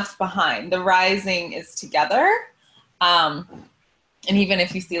being left behind. The rising is together. And even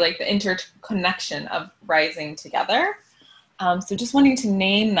if you see like the interconnection of rising together. So just wanting to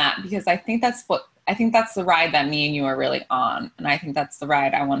name that, because I think that's the ride that me and you are really on. And I think that's the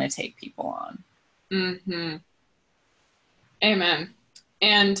ride I want to take people on. Mm-hmm. Amen.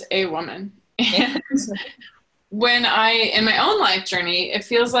 And a woman. And when in my own life journey, it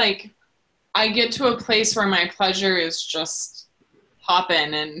feels like I get to a place where my pleasure is just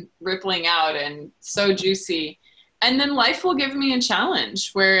popping and rippling out and so juicy. And then life will give me a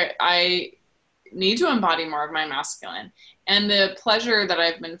challenge where I need to embody more of my masculine. And the pleasure that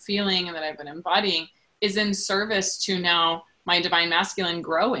I've been feeling and that I've been embodying is in service to now my divine masculine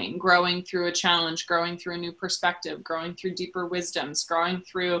growing through a challenge, growing through a new perspective, growing through deeper wisdoms, growing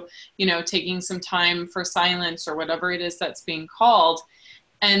through, taking some time for silence or whatever it is that's being called.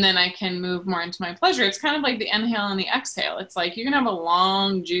 And then I can move more into my pleasure. It's kind of like the inhale and the exhale. It's like you're going to have a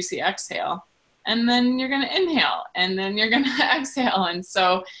long, juicy exhale, and then you're going to inhale, and then you're going to exhale. And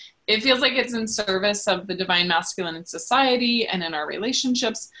so it feels like it's in service of the divine masculine in society and in our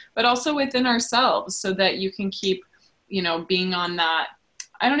relationships, but also within ourselves, so that you can keep, being on that.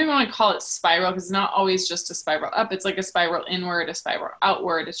 I don't even want to call it spiral, because it's not always just a spiral up. It's like a spiral inward, a spiral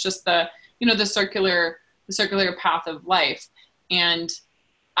outward. It's just the circular path of life. And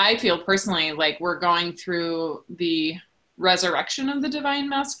I feel personally like we're going through the resurrection of the divine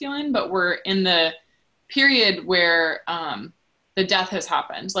masculine, but we're in the period where the death has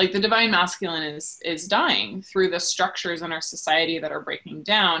happened. Like the divine masculine is dying through the structures in our society that are breaking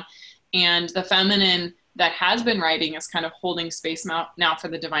down. And the feminine that has been writing is kind of holding space now for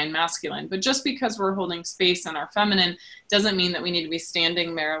the divine masculine. But just because we're holding space in our feminine doesn't mean that we need to be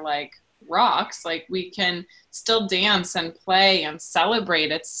standing there like rocks. Like we can still dance and play and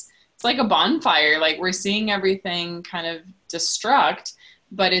celebrate. It's like a bonfire. Like we're seeing everything kind of destruct,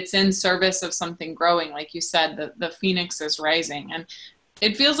 but it's in service of something growing. Like you said, the phoenix is rising. And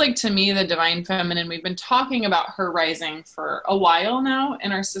it feels like, to me, the divine feminine, we've been talking about her rising for a while now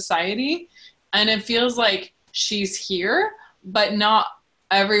in our society. And it feels like she's here, but not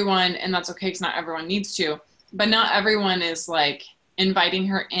everyone, and that's okay because not everyone needs to, but not everyone is like inviting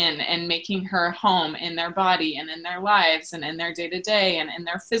her in and making her home in their body and in their lives and in their day-to-day and in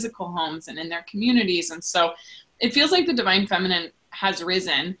their physical homes and in their communities. And so it feels like the divine feminine has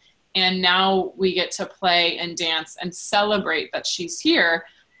risen, and now we get to play and dance and celebrate that she's here,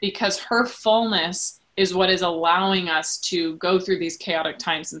 because her fullness is what is allowing us to go through these chaotic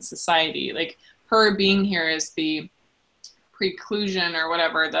times in society. Like her being here is the preclusion or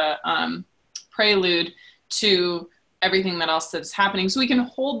whatever, the prelude to everything that else that's happening. So we can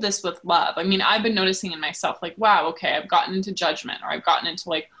hold this with love. I mean, I've been noticing in myself, like, wow, okay, I've gotten into judgment, or I've gotten into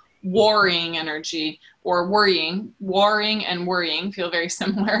like warring energy, or warring and worrying feel very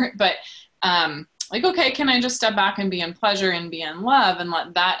similar, but like, okay, can I just step back and be in pleasure and be in love and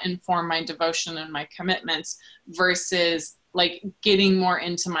let that inform my devotion and my commitments, versus like getting more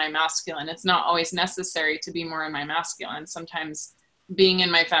into my masculine. It's not always necessary to be more in my masculine. Sometimes being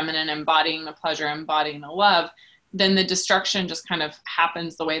in my feminine, embodying the pleasure, embodying the love, then the destruction just kind of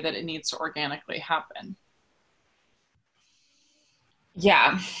happens the way that it needs to organically happen.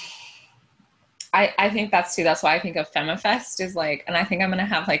 Yeah. I think that's too. That's why I think of FemiFest is like, and I think I'm going to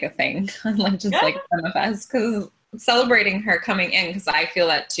have like a thing like just like FemiFest, because celebrating her coming in, because I feel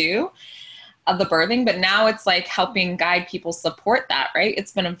that too, of the birthing. But now it's like helping guide people, support that, right?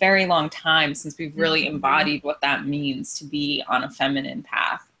 It's been a very long time since we've really embodied what that means to be on a feminine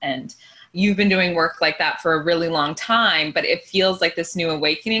path. And you've been doing work like that for a really long time, but it feels like this new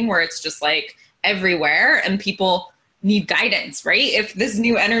awakening where it's just like everywhere, and people need guidance, right? If this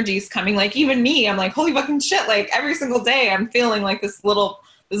new energy is coming, like even me, I'm like, holy fucking shit, like every single day I'm feeling like this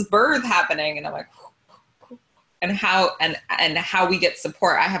birth happening, and I'm like, and how we get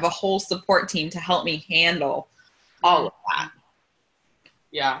support. I have a whole support team to help me handle all of that.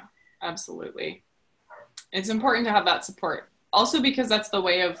 Yeah, absolutely. It's important to have that support. Also because that's the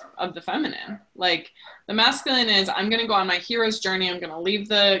way of the feminine. Like the masculine is, I'm going to go on my hero's journey. I'm going to leave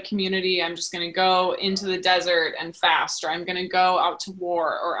the community. I'm just going to go into the desert and fast, or I'm going to go out to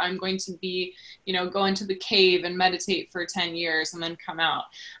war, or I'm going to be, go into the cave and meditate for 10 years and then come out.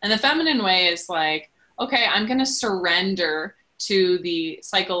 And the feminine way is like, okay, I'm going to surrender to the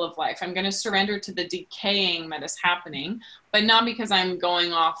cycle of life. I'm going to surrender to the decaying that is happening, but not because I'm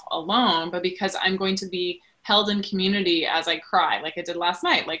going off alone, but because I'm going to be held in community as I cry, like I did last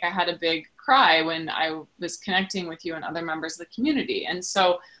night. Like I had a big cry when I was connecting with you and other members of the community. And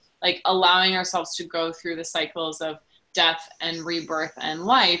so like allowing ourselves to go through the cycles of death and rebirth and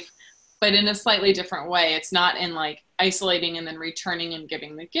life, but in a slightly different way. It's not in like isolating and then returning and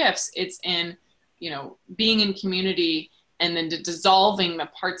giving the gifts. It's in, being in community and then dissolving the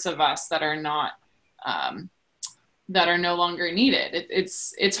parts of us that are not, that are no longer needed.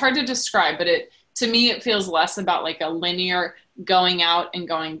 It's hard to describe, but to me, it feels less about like a linear going out and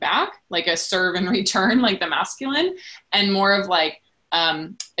going back, like a serve and return, like the masculine, and more of like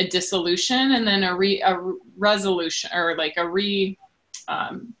a dissolution and then a resolution, or like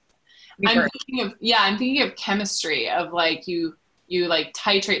I'm thinking of chemistry, of like you like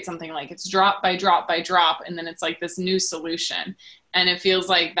titrate something, like it's drop by drop by drop, and then it's like this new solution. And it feels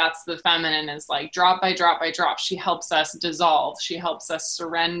like that's the feminine, is like drop by drop by drop. She helps us dissolve. She helps us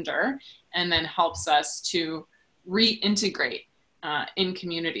surrender, and then helps us to reintegrate in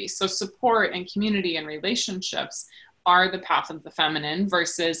community. So support and community and relationships are the path of the feminine,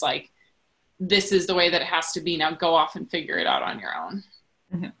 versus like, this is the way that it has to be. Now go off and figure it out on your own.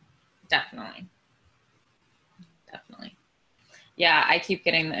 Mm-hmm. Definitely. Yeah, I keep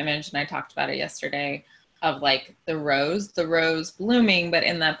getting the image, and I talked about it yesterday, of like the rose blooming, but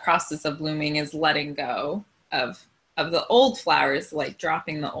in the process of blooming is letting go of the old flowers, like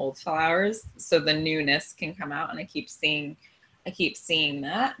dropping the old flowers so the newness can come out. And I keep seeing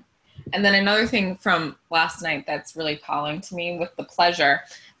that. And then another thing from last night that's really calling to me with the pleasure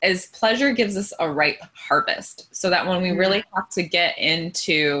is pleasure gives us a ripe harvest, so that when we really have to get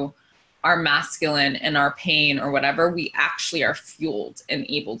into our masculine and our pain or whatever, we actually are fueled and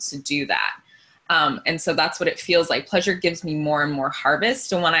able to do that. And so that's what it feels like. Pleasure gives me more and more harvest.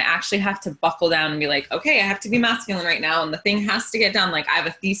 So when I actually have to buckle down and be like, okay, I have to be masculine right now, and the thing has to get done, like I have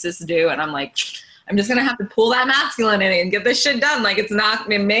a thesis to do, and I'm like, I'm just going to have to pull that masculine in and get this shit done. Like it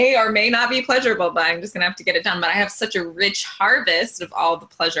may or may not be pleasurable, but I'm just going to have to get it done. But I have such a rich harvest of all the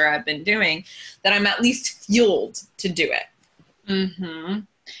pleasure I've been doing that I'm at least fueled to do it. Mm-hmm.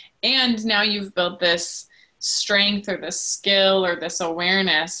 And now you've built this strength or this skill or this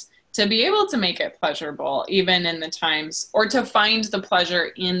awareness to be able to make it pleasurable, even in the times, or to find the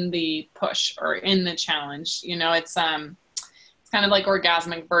pleasure in the push or in the challenge. It's kind of like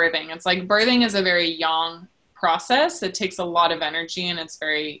orgasmic birthing. It's like birthing is a very yang process. It takes a lot of energy, and it's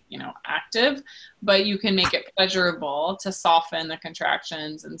very, active, but you can make it pleasurable to soften the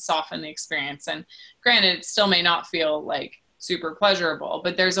contractions and soften the experience. And granted, it still may not feel like super pleasurable,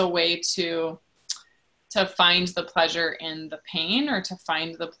 but there's a way to find the pleasure in the pain, or to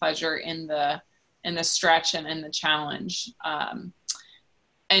find the pleasure in the stretch and in the challenge.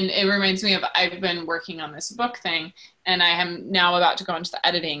 And it reminds me of, I've been working on this book thing, and I am now about to go into the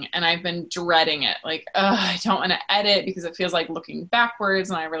editing, and I've been dreading it. Like, I don't want to edit because it feels like looking backwards,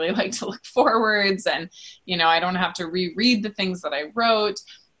 and I really like to look forwards, and, I don't have to reread the things that I wrote.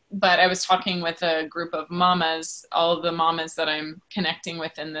 But I was talking with a group of mamas, all of the mamas that I'm connecting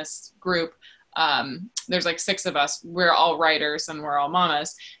with in this group. There's like 6 of us. We're all writers and we're all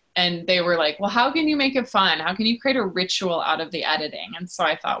mamas. And they were like, well, how can you make it fun? How can you create a ritual out of the editing? And so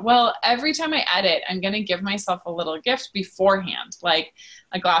I thought, well, every time I edit, I'm going to give myself a little gift beforehand, like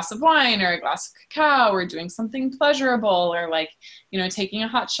a glass of wine or a glass of cacao, or doing something pleasurable, or like, taking a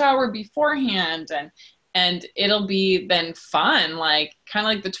hot shower beforehand. And it'll be then fun, like kind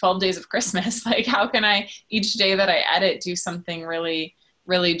of like the 12 days of Christmas. Like, how can I, each day that I edit, do something really,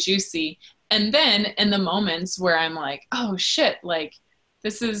 really juicy? And then in the moments where I'm like, oh shit, like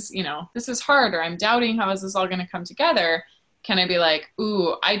this is hard, or I'm doubting how is this all going to come together, can I be like,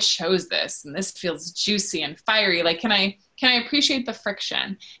 ooh, I chose this, and this feels juicy and fiery. Like, can I appreciate the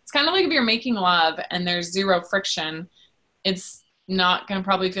friction? It's kind of like if you're making love and there's zero friction, it's not going to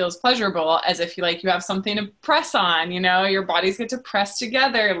probably feel as pleasurable as if you have something to press on, your bodies get to press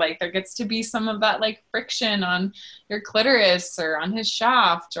together. Like there gets to be some of that like friction on your clitoris or on his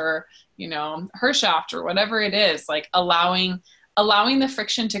shaft, or, her shaft, or whatever it is, like allowing the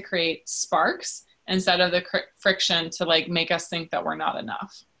friction to create sparks instead of the friction to like make us think that we're not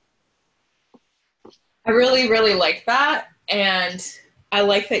enough. I really, really like that. And I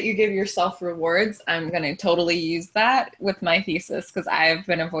like that you give yourself rewards. I'm going to totally use that with my thesis, because I've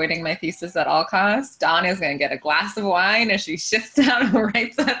been avoiding my thesis at all costs. Dawn is going to get a glass of wine as she sits down and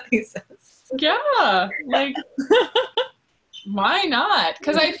writes that thesis. Yeah, like, why not?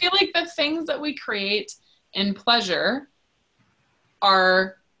 Because I feel like the things that we create in pleasure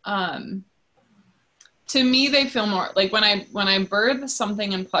are, to me, they feel more like when I birth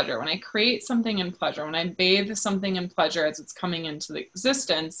something in pleasure, when I create something in pleasure, when I bathe something in pleasure as it's coming into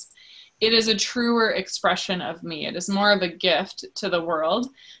existence, it is a truer expression of me. It is more of a gift to the world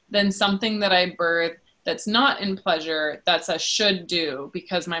than something that I birth that's not in pleasure, that's a should do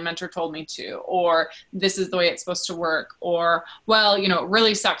because my mentor told me to, or this is the way it's supposed to work, or, well, you know, it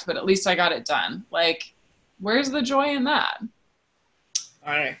really sucked, but at least I got it done. Like, where's the joy in that?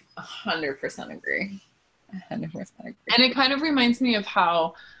 I 100% agree. 100% agree. And it kind of reminds me of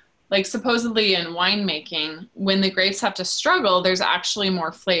how, like, supposedly in winemaking, when the grapes have to struggle, there's actually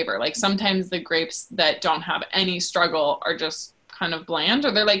more flavor. Like sometimes the grapes that don't have any struggle are just kind of bland,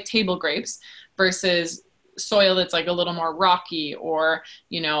 or they're like table grapes, versus soil that's like a little more rocky, or,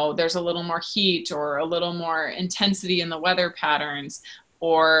 you know, there's a little more heat or a little more intensity in the weather patterns,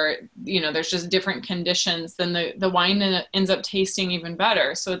 or, you know, there's just different conditions, then the wine ends up tasting even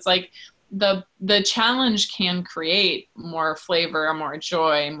better. So it's like, the challenge can create more flavor, more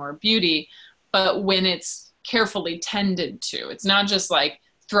joy, more beauty, but when it's carefully tended to, it's not just like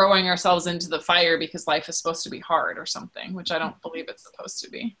throwing ourselves into the fire because life is supposed to be hard or something, which I don't believe it's supposed to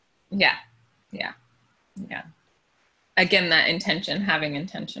be. Yeah. Again, that intention, having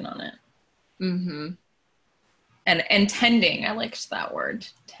intention on it. Mm-hmm. And tending, I liked that word,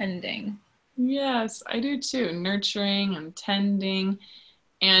 tending. Yes, I do too. Nurturing and tending.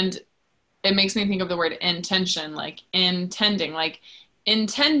 And it makes me think of the word intention, like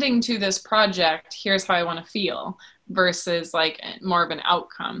intending to this project, here's how I want to feel, versus like more of an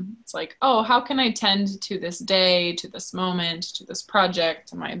outcome. It's like, oh, how can I tend to this day, to this moment, to this project,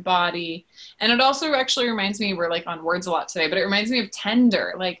 to my body? And it also actually reminds me, we're like on words a lot today, but it reminds me of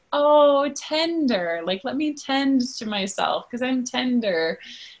tender, like, oh, tender, like, let me tend to myself because I'm tender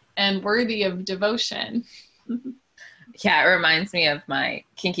and worthy of devotion. Yeah, it reminds me of my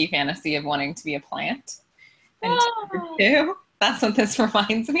kinky fantasy of wanting to be a plant. And too. That's what this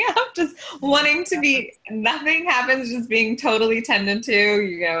reminds me of. Just wanting to be, nothing happens, just being totally tended to.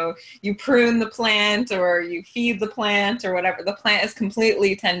 You know, you prune the plant or you feed the plant or whatever. The plant is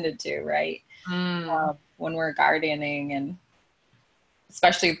completely tended to, right? When we're gardening, and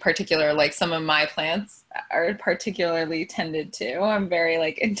especially particular, like some of my plants are particularly tended to. I'm very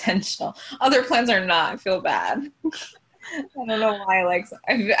like intentional. Other plants are not. I feel bad. I don't know why. Like,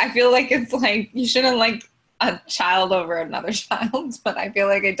 I feel like it's like you shouldn't like a child over another child, but I feel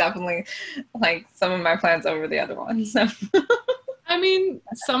like I definitely like some of my plants over the other ones. So. I mean,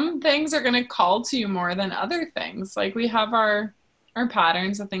 some things are going to call to you more than other things. Like we have our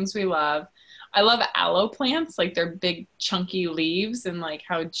patterns of things we love. I love aloe plants, like their big chunky leaves and like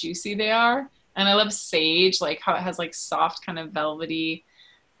how juicy they are. And I love sage, like how it has like soft kind of velvety,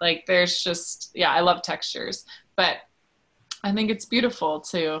 like there's just, yeah, I love textures. But I think it's beautiful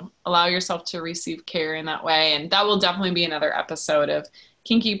to allow yourself to receive care in that way. And that will definitely be another episode of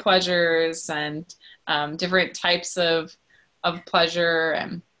kinky pleasures and different types of pleasure.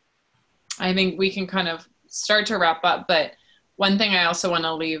 And I think we can kind of start to wrap up. But one thing I also want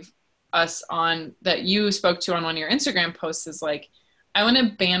to leave us on that you spoke to on one of your Instagram posts is like, I want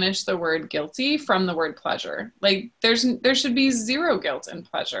to banish the word guilty from the word pleasure. Like there should be zero guilt in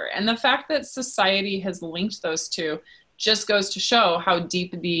pleasure. And the fact that society has linked those two just goes to show how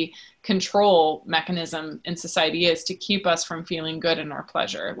deep the control mechanism in society is to keep us from feeling good in our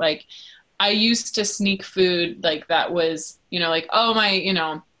pleasure. Like I used to sneak food like that was, you know, like, oh,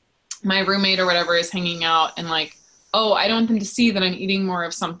 my roommate or whatever is hanging out and like, oh, I don't want them to see that I'm eating more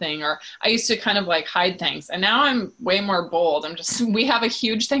of something. Or I used to kind of like hide things. And now I'm way more bold. We have a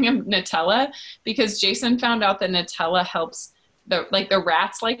huge thing of Nutella because Jason found out that Nutella helps the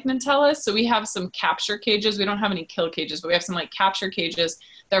rats like Nutella. So we have some capture cages. We don't have any kill cages, but we have some like capture cages.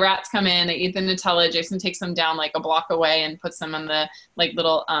 The rats come in, they eat the Nutella. Jason takes them down like a block away and puts them in the like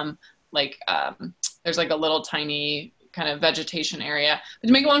little, there's like a little tiny kind of vegetation area. But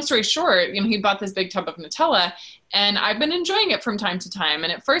to make a long story short, you know, he bought this big tub of Nutella and I've been enjoying it from time to time.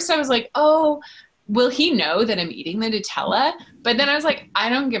 And at first I was like, oh, will he know that I'm eating the Nutella? But then I was like, I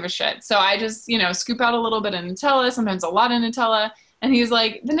don't give a shit. So I just, you know, scoop out a little bit of Nutella, sometimes a lot of Nutella. And he's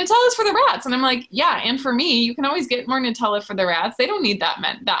like, the Nutella is for the rats. And I'm like, yeah. And for me, you can always get more Nutella for the rats. They don't need that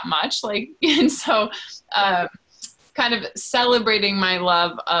much. Like, and so kind of celebrating my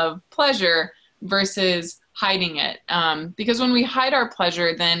love of pleasure versus hiding it. Because when we hide our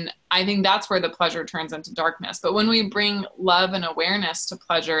pleasure, then I think that's where the pleasure turns into darkness. But when we bring love and awareness to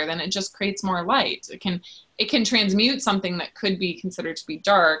pleasure, then it just creates more light. It can transmute something that could be considered to be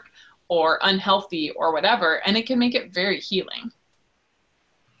dark or unhealthy or whatever, and it can make it very healing.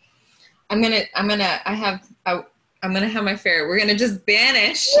 I'm gonna have my fairy. We're gonna just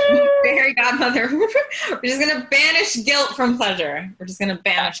banish fairy godmother. We're just gonna banish guilt from pleasure. We're just gonna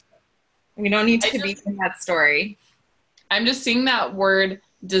banish it. We don't need to be in that story. I'm just seeing that word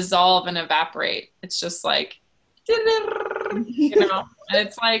dissolve and evaporate. It's just like, you know, And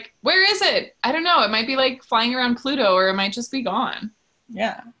it's like, where is it? I don't know. It might be like flying around Pluto, or it might just be gone.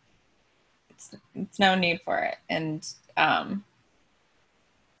 Yeah. It's no need for it. And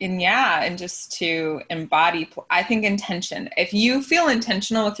just to embody, I think intention. If you feel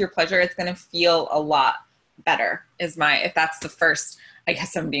intentional with your pleasure, it's going to feel a lot better if that's the first, I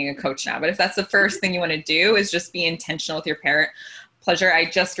guess I'm being a coach now, but if that's the first thing you want to do is just be intentional with your pleasure. I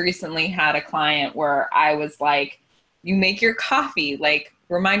just recently had a client where I was like, you make your coffee, like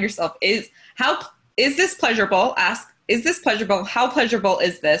remind yourself, is this pleasurable? Ask, is this pleasurable? How pleasurable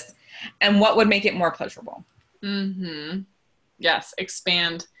is this? And what would make it more pleasurable? Mm-hmm. Yes.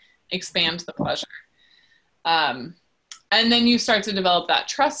 Expand the pleasure. And then you start to develop that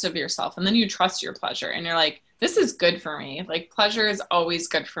trust of yourself, and then you trust your pleasure, and you're like, this is good for me. Like, pleasure is always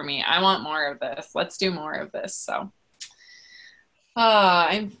good for me. I want more of this. Let's do more of this. So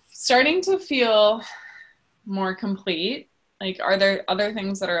I'm starting to feel more complete. Like, are there other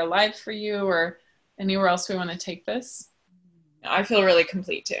things that are alive for you, or anywhere else we want to take this? I feel really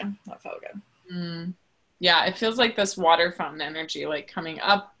complete too. That felt good. Yeah, it feels like this water fountain energy, like coming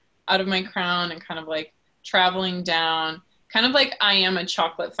up out of my crown and kind of like traveling down, kind of like I am a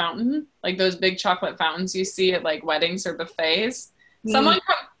chocolate fountain, like those big chocolate fountains you see at like weddings or buffets. Someone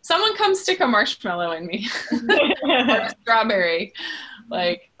come stick a marshmallow in me or a strawberry.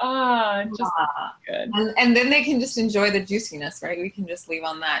 Like, just good. And then they can just enjoy the juiciness, right? We can just leave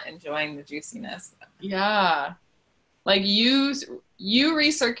on that, enjoying the juiciness. Yeah. Like you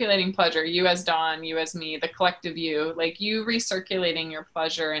recirculating pleasure, you as Dawn, you as me, the collective you, like you recirculating your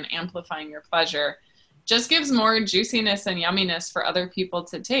pleasure and amplifying your pleasure just gives more juiciness and yumminess for other people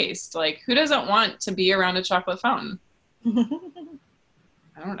to taste. Like, who doesn't want to be around a chocolate fountain?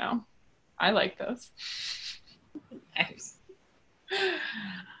 I don't know. I like those. Nice.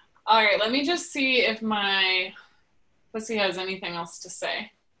 All right, let me just see if my pussy has anything else to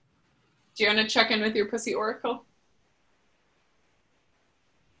say. Do you want to check in with your pussy oracle?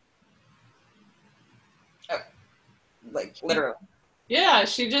 Like, literally. Yeah,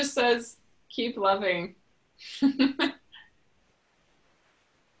 she just says, keep loving.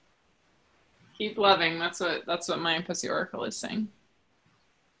 Keep loving. That's what my pussy oracle is saying.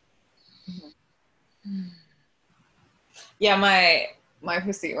 Yeah, my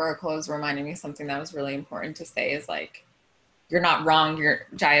pussy oracle is reminding me something that was really important to say is like, you're not wrong.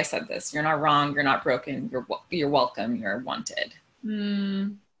 Jaya said this. You're not wrong. You're not broken. You're welcome. You're wanted.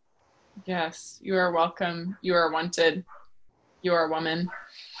 Yes, you are welcome. You are wanted. You are a woman.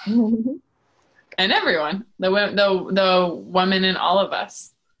 And everyone, the woman in all of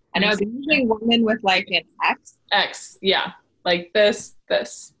us. I know, it's usually woman with like an X. X, yeah, like this.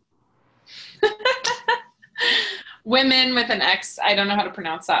 Women with an X. I don't know how to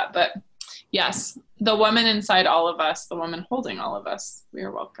pronounce that, but yes, the woman inside all of us, the woman holding all of us. We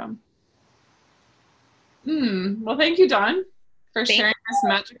are welcome. Well, thank you, Dawn, for sharing this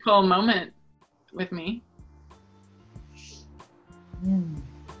magical moment with me.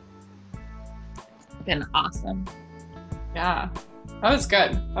 It's been awesome. Yeah, that was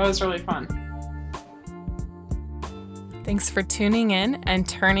good. That was really fun. Thanks for tuning in and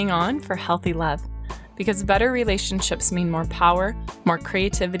turning on for healthy love, because better relationships mean more power, more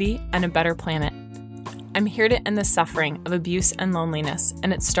creativity, and a better planet. I'm here to end the suffering of abuse and loneliness,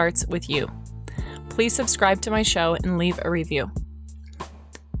 and it starts with you. Please subscribe to my show and leave a review.